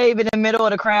gonna shave in the middle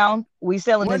of the crown. We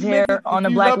selling his hair on the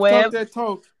black web.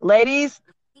 Ladies,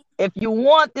 if you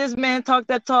want this man Talk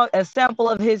That Talk, a sample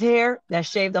of his hair that's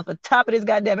shaved off the top of his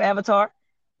goddamn avatar,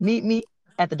 meet me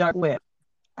at the dark web.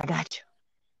 I got you.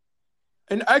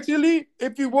 And actually,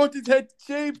 if you want his head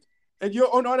shaved and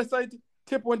you're on our side,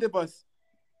 tip one of us.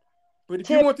 But if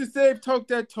you want to save Talk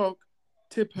That Talk,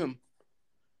 tip him.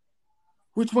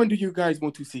 Which one do you guys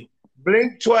want to see?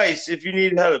 Blink twice if you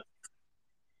need help.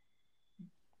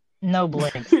 No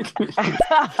blink. Damn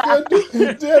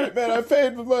it, man. I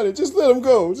paid for money. Just let him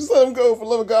go. Just let him go for the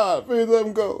love of God. Please let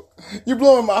him go. You're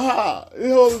blowing my heart.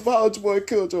 You hold the College Boy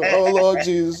Killjoy. Oh, Lord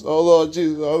Jesus. Oh, Lord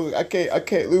Jesus. Oh, I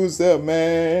can't lose them,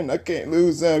 man. I can't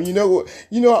lose them. You know what?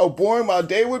 You know how boring my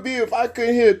day would be if I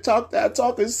couldn't hear Talk That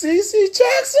Talk and CC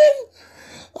Jackson?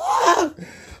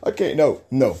 I can't. No.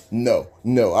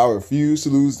 I refuse to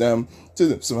lose them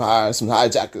to some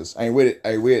hijackers. I ain't with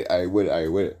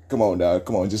it. Come on, dog.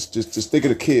 Come on. Just think of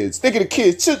the kids. Think of the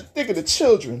kids. Think of the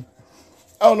children.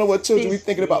 I don't know what children we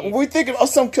thinking about. We thinking about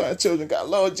some kind of children. God,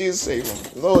 Lord Jesus save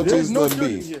them. Lord Jesus love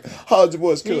me. College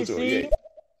Boys Killjoy.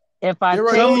 If I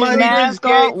take my mask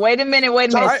off, wait a minute,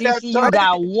 CC, you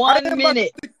got 1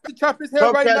 minute. To chop his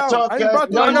head right now.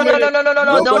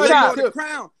 No, don't chop.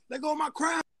 Let go of my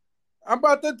crown. I'm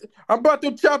about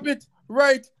to chop it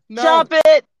right now. Chop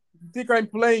it. Think I'm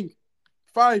playing?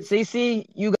 5. CC,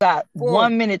 you got 4,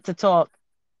 1 minute to talk.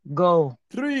 Go.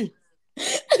 3.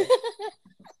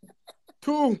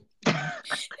 2. No.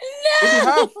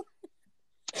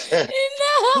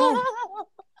 No.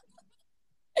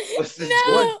 What's this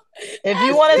No. If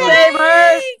you want to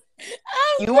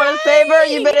save her,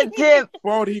 you better tip.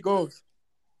 Forward he goes.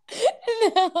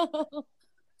 No.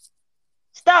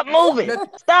 Stop moving.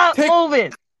 Stop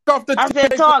moving. I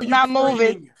said talk, not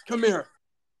moving. Come here.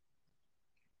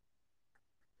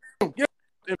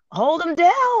 Hold him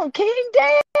down. King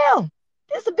down.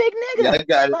 This a big nigga. Yeah, I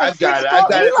got it. Like I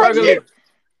got it.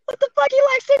 What the fuck? You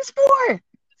like 6'4",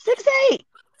 6'8"?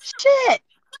 Shit.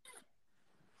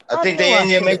 I think they in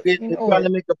there they're trying to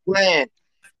make a plan.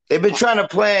 They've been trying to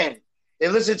plan. They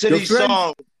listen to these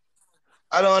songs.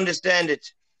 I don't understand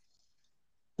it.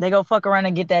 They go fuck around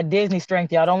and get that Disney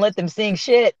strength, y'all. Don't let them sing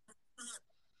shit.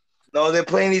 No, they're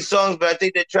playing these songs, but I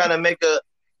think they're trying to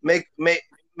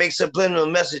make subliminal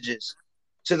messages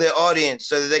to their audience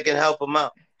so that they can help them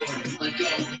out.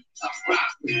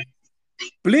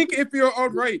 Blink if you're all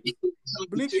right.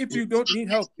 Blink if you don't need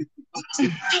help.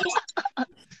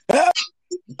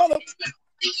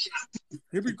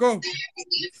 Here we go.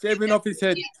 Saving off his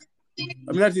head. I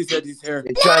mean, not his head, his hair.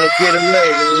 They're trying to get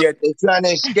away. They're trying to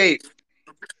escape.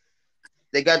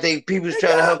 They got their people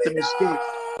trying to help them escape.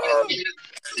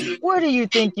 Where do you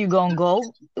think you gonna go?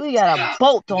 We got a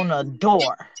bolt on the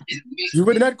door. You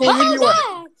better not go anywhere.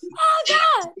 Oh,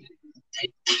 God.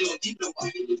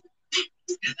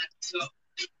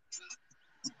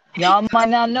 Y'all might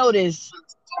not know this,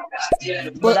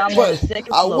 but I'm on the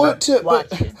second floor.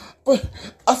 But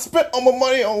I spent all my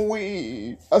money on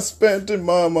weed. I spent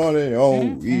my money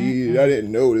on weed. I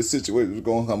didn't know the situation was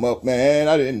gonna come up, man.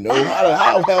 I didn't know how the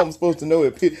hell am I supposed to know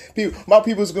that my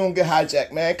people's gonna get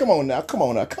hijacked, man. Come on now.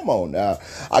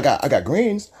 I got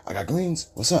greens.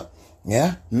 What's up?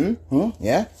 Yeah.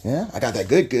 Yeah. I got that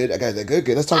good.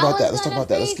 Let's talk about that.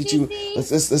 Let's get you. Let's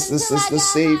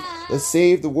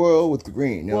save the world with the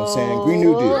green. You know what I'm saying? Green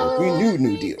New Deal. Green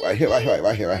New Deal. Right here. All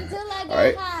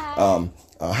right.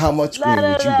 How much green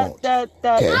would you want? Okay.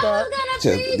 To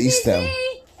release them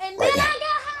right now.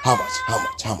 How much?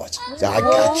 I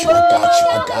got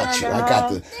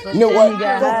you. You know what?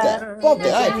 Bump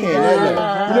that. I ain't paying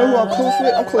that. You know who I'm close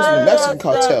with? I'm close with the Mexican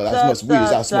cartel. As much weed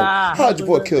as I smoke. How'd your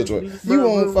boy Killjoy? You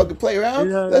won't fucking play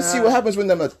around. Let's see what happens when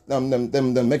them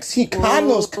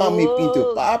Mexicanos come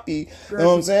into papi. You know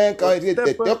what I'm saying? I don't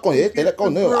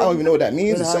even know what that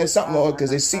means. They're saying something because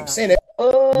they keep saying that.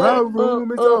 My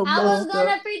room is all I was messed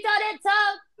gonna up. free throw that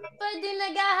talk, but then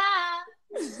I got high.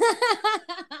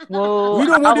 Whoa, We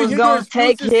don't I want to was hear gonna your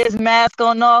take excuses. his mask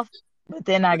on off, but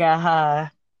then I got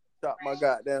high. Chop my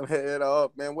goddamn head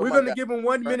off, man. We're gonna give him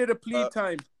 1 minute of plead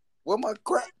time. Where my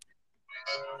crap?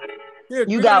 Here,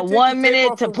 You we're got gonna take 1 the tape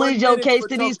minute off to for 1 plead your minute case for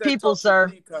to talk these that people, talk for sir.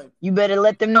 plead time. You better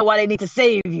let them know why they need to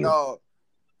save you. No,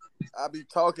 I be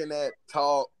talking that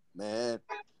talk, man.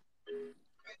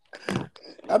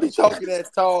 I be talking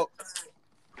that talk.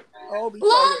 Lord, they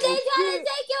trying to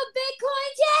take your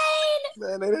Bitcoin chain.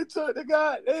 Man, they took the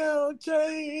goddamn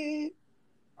chain.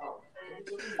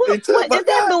 What is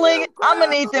that Balenciaga? I'm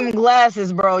gonna need them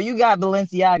glasses, bro. You got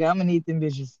Balenciaga. I'm gonna need them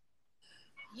bitches.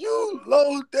 You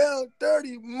low down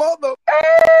dirty mother.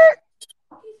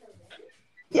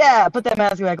 Yeah, put that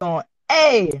mask back on.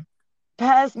 Hey,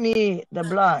 pass me the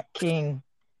blunt, King.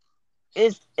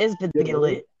 It's pretty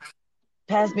lit.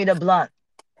 Pass me the blunt.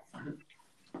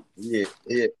 Yeah.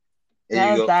 There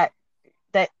Pass you go.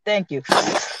 that. Thank you.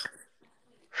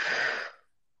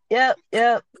 Yep.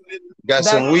 Got Back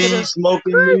some to weed the-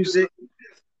 smoking music.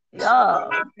 Yeah.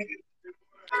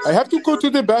 I have to go to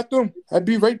the bathroom. I'll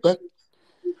be right back.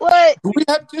 What? Do we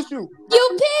have tissue?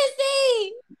 You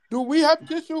pissy. Do we have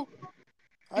tissue?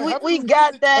 We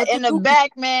got that in the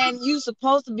back, man. You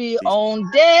supposed to be on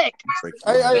deck.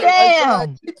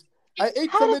 Damn. I ate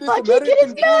How some the of this fuck he get his American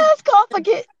food. mask off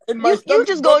again? And my You stomach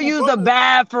just go double use the bubbled.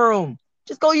 bathroom.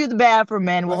 Just go use the bathroom,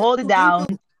 man. We'll hold it down.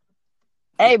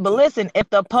 Hey, but listen, if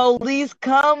the police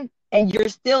come and you're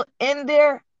still in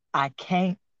there, I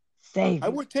can't save I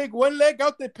you. would take one leg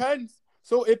out the pants,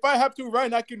 so if I have to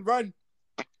run, I can run.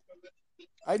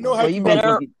 I know how Well, to you run.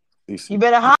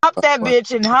 better hop that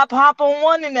bitch and hop on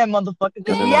one in that motherfucker.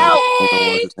 Cause we out.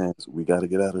 We got to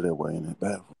get out of there way in that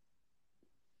bathroom.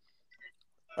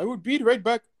 I would beat right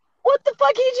back. What the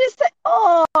fuck he just said?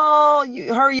 Oh,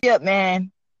 you hurry up,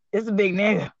 man. It's a big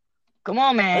nigga. Come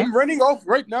on, man. I'm running off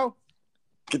right now.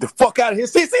 Get the fuck out of here,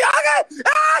 CC.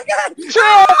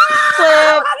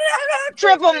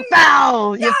 Trip and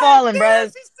foul. You're falling, bro.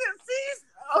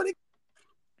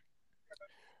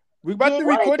 We're about to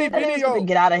record a video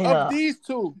Get out of here. of these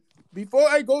two. Before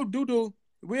I go doodle,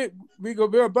 we're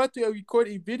about to record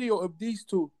a video of these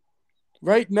two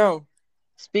right now.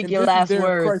 Speak And your this last is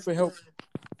their cry words. for help.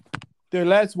 Their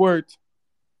last words.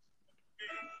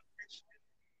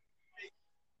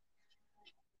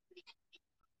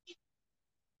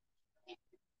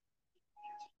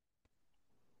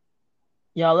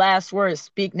 Your last words.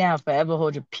 Speak now. Forever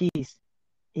hold your peace.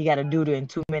 You got to do it in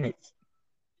 2 minutes.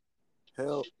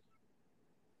 Help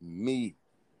me.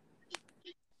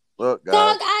 Look, guys.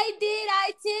 Dog,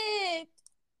 I tipped.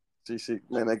 CC,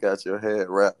 man, they got your head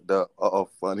wrapped up.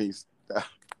 Funny stuff.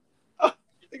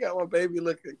 They got my baby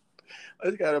looking. I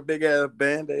just got a big ass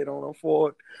Band-Aid on her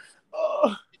forehead.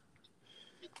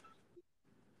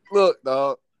 Look,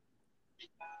 dog.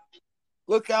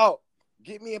 Look out.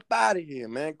 Get me up out of here,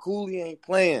 man. Cooley ain't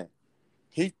playing.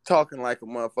 He talking like a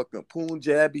motherfucking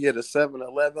Punjabi at a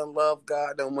 7-Eleven. Love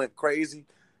God done went crazy.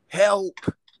 Help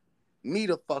me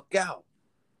the fuck out.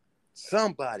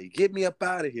 Somebody get me up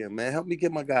out of here, man. Help me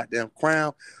get my goddamn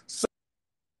crown.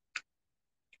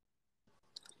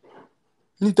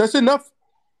 That's enough.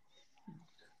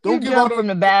 Don't give up from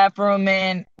the bathroom,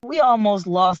 man. We almost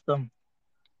lost them.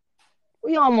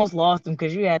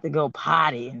 Because you had to go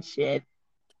potty and shit.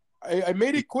 I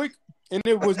made it quick, and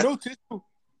there was no tissue.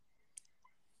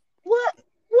 What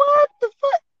the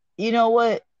fuck? You know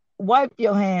what? Wipe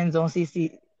your hands on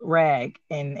CC rag,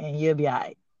 and you'll be all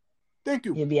right. Thank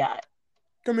you. You'll be all right.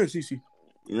 Come here, CC.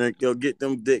 Yo, get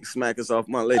them dick smackers off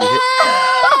my lady.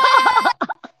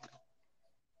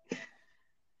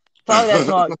 Talk that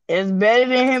talk. It's better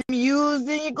than him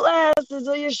using your glasses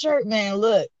or your shirt, man.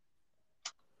 Look,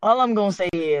 all I'm gonna say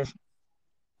is,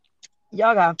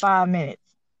 y'all got 5 minutes,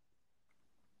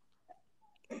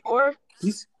 or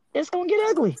it's gonna get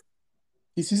ugly.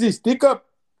 He says, "Stick up."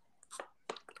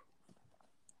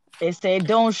 They say,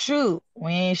 "Don't shoot."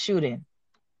 We ain't shooting.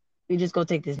 we just gonna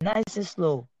take this nice and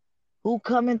slow. Who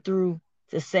coming through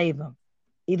to save them?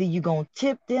 Either you gonna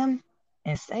tip them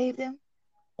and save them,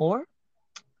 or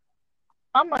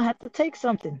I'm gonna have to take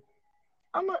something.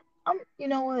 You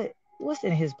know what? What's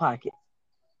in his pocket?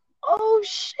 Oh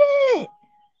shit!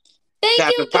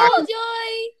 Thank you,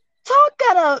 Killjoy. Talk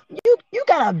got you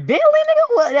got a Bentley,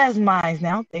 nigga? Well, that's mine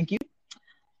now. Thank you.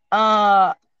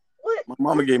 What? My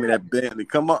mama gave me that Bentley.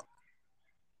 Come on.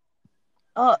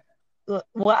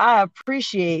 Well, I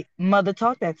appreciate Mother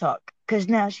Talk That Talk, because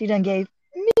now she done gave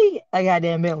me a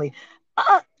goddamn Bentley.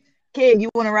 Kid, you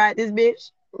wanna ride this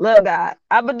bitch? Love God.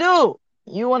 Abadoo.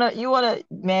 You wanna,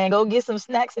 man, go get some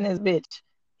snacks in this bitch.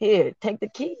 Here, take the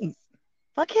keys.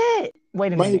 Fuck it.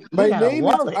 Wait a minute. My name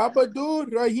is Abdul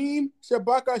Rahim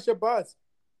Shabaka Shabazz.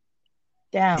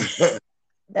 Damn.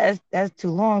 That's too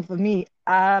long for me.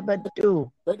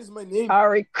 Abdul. That is my name.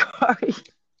 Ari Kari.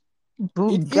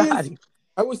 Bugatti.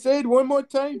 I will say it one more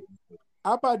time.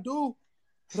 Abdul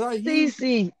Rahim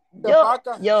CC.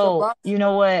 Shabaka Yo, Shabazz. you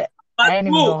know what? I ain't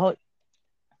even gonna hold.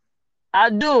 I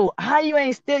do. How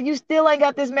you still ain't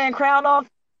got this man crown off?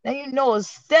 Now you know it's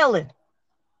selling.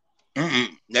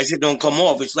 That shit don't come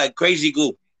off. It's like crazy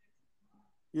glue.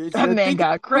 That man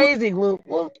got crazy glue.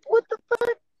 What the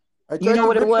fuck? You know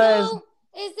what it was? So,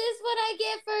 is this what I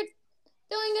get for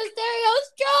doing a stereo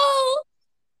stroll?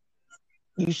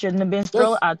 You shouldn't have been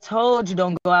strolling. I told you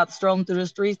don't go out strolling through the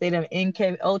streets. They done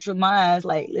NK Ultra my ass.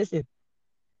 Like, listen.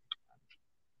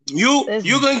 You're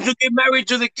going to get married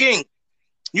to the king.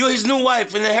 You're his new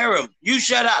wife in the harem. You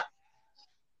shut up.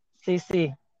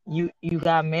 CC, you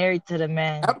got married to the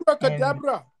man.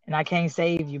 Abracadabra. And I can't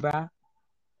save you, bro.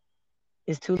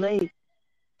 It's too late.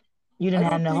 You didn't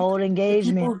have the whole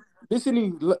engagement.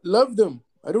 Listening, love them.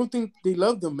 I don't think they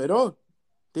love them at all.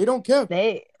 They don't care.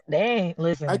 They ain't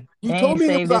listen. You they told ain't me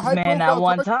saved this man not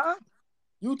one time.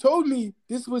 You told me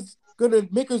this was gonna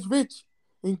make us rich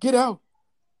and get out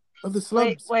of the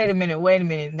slums. Wait a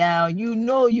minute. Now you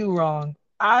know you wrong.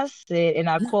 I said, and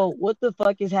I quote, "What the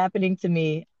fuck is happening to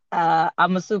me?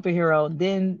 I'm a superhero."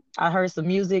 Then I heard some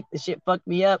music. The shit fucked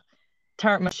me up.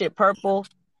 Turned my shit purple.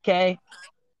 Okay.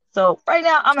 So right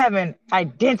now I'm having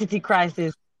identity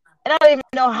crisis, and I don't even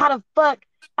know how the fuck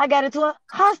I got into a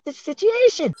hostage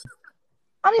situation.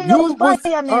 I don't even know what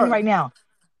body I'm in right now.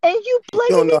 And you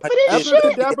blaming me for this shit.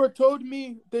 Abracadabra told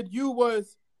me that you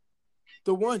was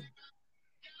the one.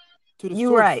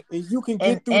 You right. And you can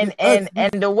get through and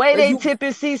the way they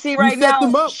tipping CC right now,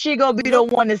 she gonna be the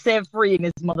one to set free in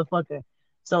this motherfucker.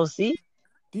 So see?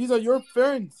 These are your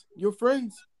friends. Your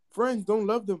friends. Friends don't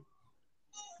love them.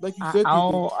 Like you said.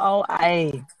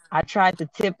 I tried to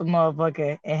tip a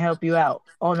motherfucker and help you out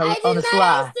on the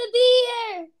slide. To be here.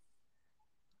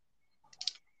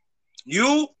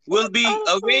 You will be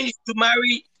arranged to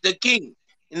marry the king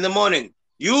in the morning.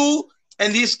 You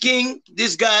and this king,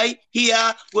 this guy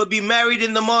here, will be married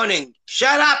in the morning.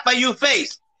 Shut up, by your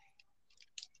face.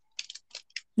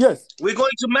 Yes. We're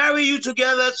going to marry you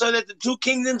together so that the two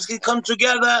kingdoms can come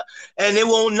together and there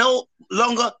will no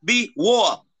longer be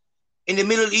war in the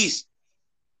Middle East.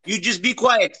 You just be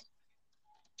quiet.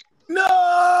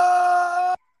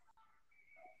 No!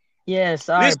 Yeah,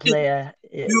 sorry, player.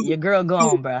 Your girl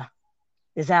gone, bro.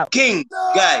 It's out. King,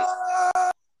 guy.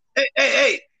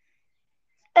 Hey.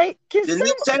 Hey, can is them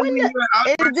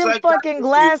fucking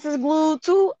glasses glued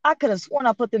too? I could have sworn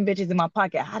I put them bitches in my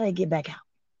pocket. How did I get back out?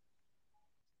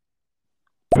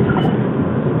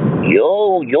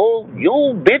 You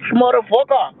bitch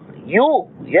motherfucker.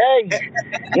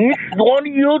 It's one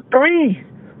of you three.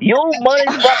 You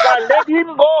motherfucker, let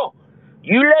him go.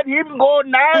 You let him go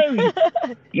now.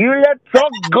 You let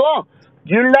Chuck go.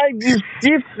 You like this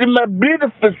sissy, my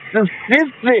beautiful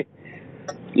sissy.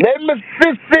 Let my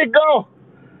sissy go.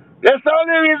 That's the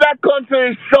only reason I come to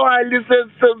the show. I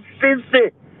listen to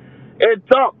sissy and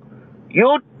talk.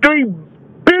 You three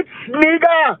bitch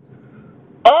nigga.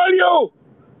 All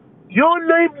you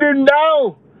leave me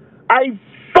now. I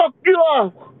fuck you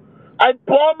up. I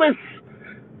promise.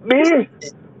 Me,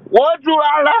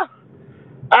 $1.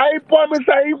 I promise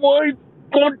I won't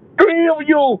put three of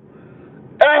you.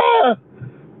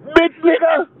 Bitch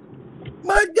nigga.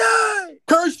 My guy.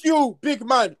 Curse you, big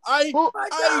man. Wait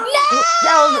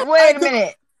a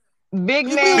minute. Big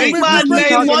man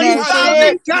made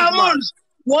 1,000 camels.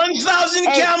 1,000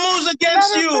 camels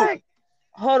against you.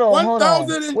 Hold on.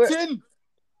 1,010.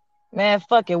 Man,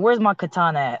 fuck it. Where's my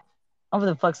katana at? I'm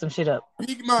gonna fuck some shit up.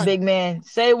 Big man,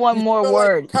 say one more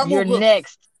word. You're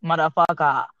next,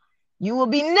 motherfucker. You will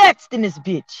be next in this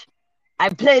bitch. I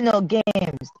play no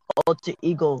games. Alter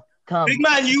ego, come. Big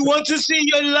man, you want to see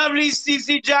your lovely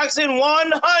CC Jackson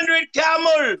 100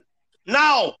 camel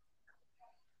now?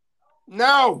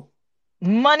 No.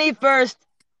 Money first.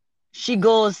 She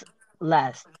goes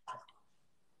last.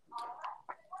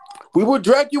 We will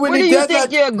drag you in Where the do you desert.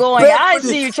 think you're going? Beg I for see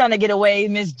this. you trying to get away,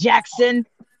 Miss Jackson.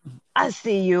 I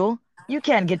see you. You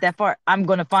can't get that far. I'm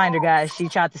going to find her, guys. She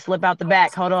tried to slip out the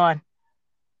back. Hold on.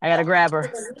 I got to grab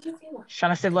her. She's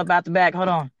trying to slip out the back. Hold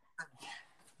on.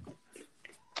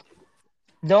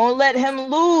 Don't let him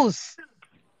loose.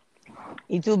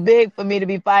 He's too big for me to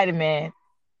be fighting, man.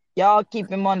 Y'all keep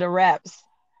him under wraps.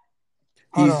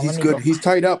 He's good. He's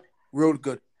tied up real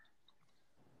good.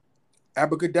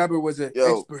 Abracadabra was an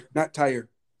expert, not tired.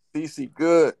 CC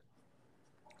good.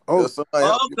 Oh,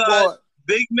 God.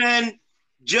 Big man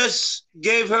just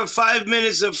gave her 5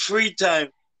 minutes of free time.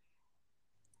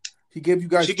 He gave you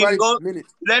guys She can 5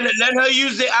 minutes. Let her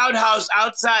use the outhouse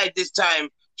outside this time.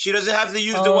 She doesn't have to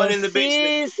use the one in the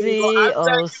basement.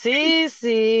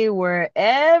 Cece,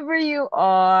 wherever you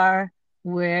are,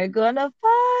 we're gonna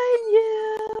find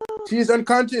you. She's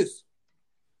unconscious.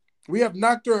 We have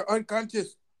knocked her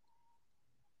unconscious.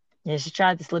 Yeah, she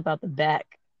tried to slip out the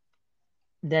back.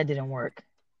 That didn't work.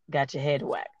 Got your head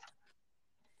whacked.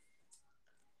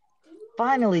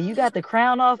 Finally, you got the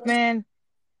crown off, man.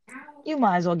 You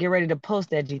might as well get ready to post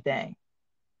that G thing.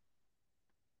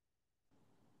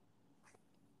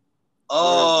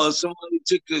 Oh, somebody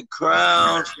took the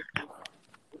crown.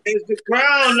 It's the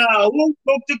crown now. Who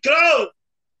took the crown?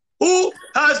 Who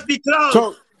has the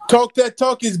crown? Talk that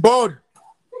talk is bald.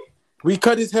 We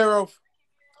cut his hair off.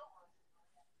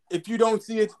 If you don't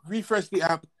see it, refresh the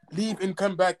app, leave and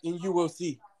come back, and you will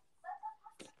see.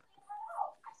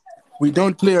 We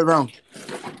don't play around.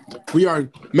 We are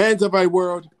men of our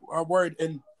word,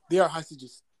 and they are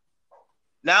hostages.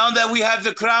 Now that we have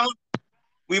the crown,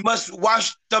 we must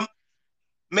wash them,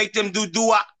 make them do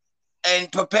dua, and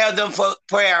prepare them for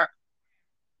prayer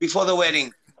before the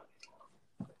wedding.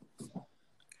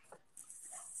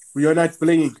 We are not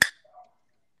playing.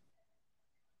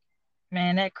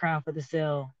 Man, that crown for the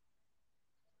sale.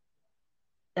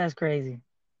 That's crazy.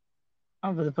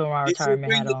 I'm going to put my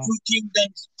retirement hat on.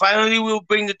 Finally, we'll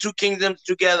bring the two kingdoms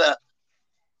together.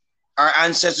 Our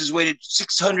ancestors waited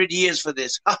 600 years for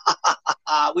this.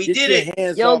 We Get did your it.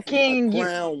 hands Yo, off King, my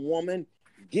crown, woman.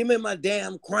 Give me my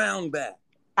damn crown back.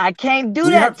 I can't do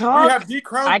that, Talk. We have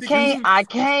decrowned the king. I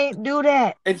can't do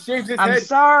that. And shaved his I'm head.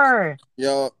 sorry.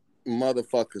 Y'all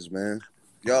motherfuckers, man.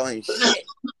 Y'all ain't shit.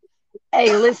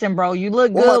 Hey, listen, bro. You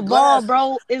look Where my good, ball, glasses?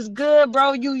 bro. It's good,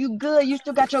 bro. You good. You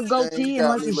still got your goatee, got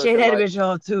unless me you looking shave that like bitch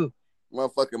off too.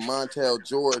 Motherfucking Montel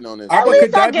Jordan on this. At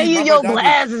least I gave you your Abacadabra.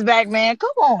 glasses back, man.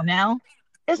 Come on now.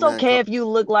 It's Man, okay if you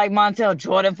look like Montel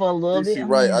Jordan for a little bit. CC, I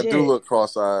right. mean, I shit. do look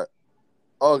cross-eyed.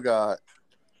 Oh, God.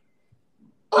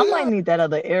 I might need that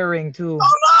other earring too. Oh,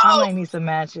 no! I might need some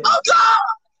matches. Oh, God!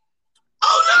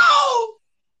 Oh,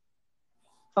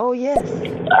 no! Oh, yes.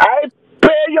 I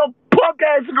pay your punk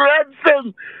ass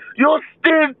ransom. You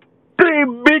still 3,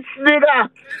 bitch nigga.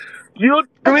 You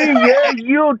 3, yeah,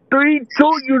 you 3,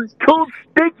 2, you 2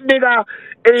 stick nigga.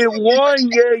 And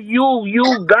 1, yeah,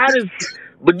 you got it.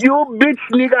 But you bitch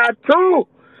nigga too.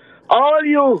 All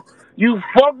you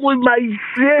fuck with my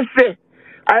sister.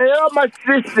 I love my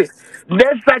sister.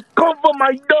 Next I come for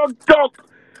my dog talk.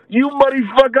 You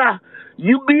motherfucker.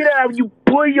 You be there, you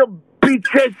pull your bitch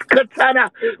ass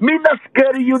katana. Me not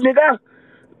scared of you, nigga.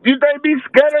 You think me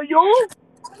scared of you?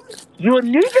 You a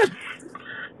niggas.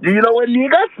 Do you know what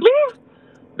niggas mean?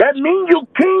 That mean you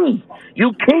king.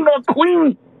 You king or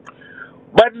queen.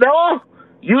 But no,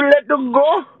 you let them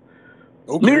go.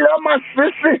 Okay. Me love my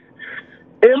sister.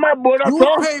 And my brother You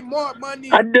too. pay more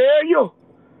money. I dare you.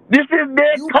 This is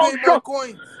their You talk pay show. more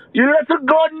coins. You let them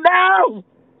go now.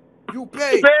 You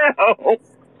pay. Now.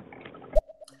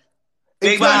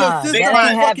 Big Nah, man, that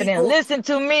ain't happening. Listen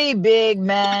to me, big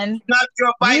man. Not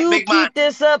your bite, You big keep man.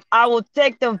 this up, I will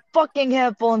take the fucking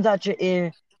headphones out your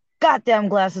ear, goddamn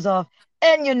glasses off,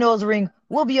 and your nose ring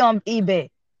will be on eBay.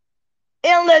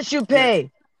 Unless you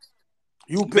pay.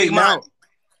 You pay Big now. man.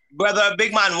 Brother,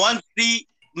 big man, once the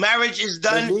marriage is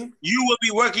done, you will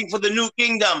be working for the new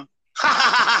kingdom.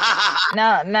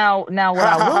 Now, what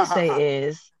I will say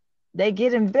is, they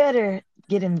getting better.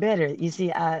 You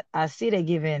see, I see they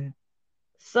giving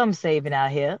some saving out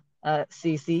here.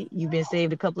 CC, you've been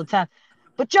saved a couple of times,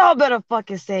 but y'all better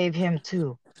fucking save him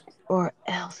too, or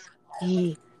else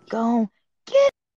he gon' get